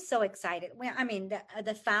 We're so excited. I mean,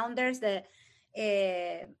 the founders,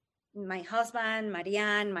 my husband,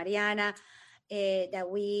 Mariana, that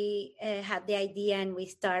we had the idea and we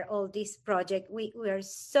start all this project. We are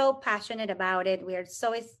so passionate about it. We are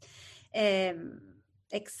so um,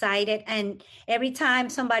 excited, and every time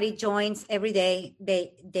somebody joins, every day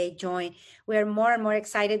they join, we're more and more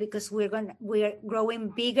excited because we're growing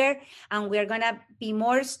bigger, and we're gonna be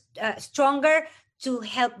more stronger to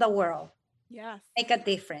help the world, Yes. make a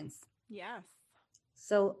difference. Yes.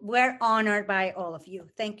 So we're honored by all of you.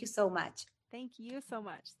 Thank you so much. Thank you so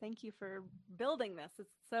much. Thank you for building this.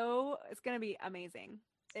 It's going to be amazing.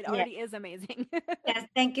 It Yeah. already is amazing. Yes,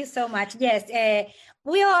 thank you so much. Yes,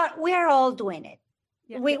 we are all doing it.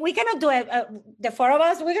 Yeah. We cannot do it. The 4 of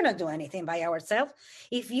us, we cannot do anything by ourselves.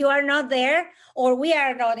 If you are not there or we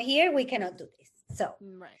are not here, we cannot do this. So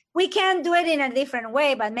Right. we can do it in a different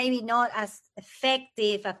way, but maybe not as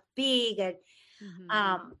effective, as big, and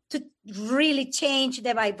to really change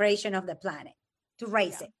the vibration of the planet, to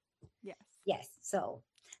raise it. Yes. Yes. So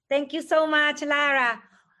thank you so much, Lara.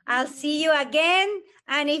 I'll see you again.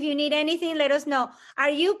 And if you need anything, let us know. Are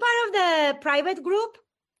you part of the private group?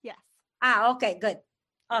 Yes. Okay, good.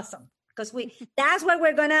 Awesome. Because that's where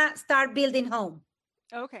we're gonna start building home.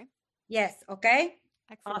 Okay. Yes, okay?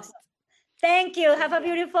 Excellent. Awesome. Thank you. Have a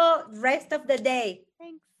beautiful rest of the day.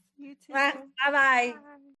 Thanks. You too. Bye-bye. Bye.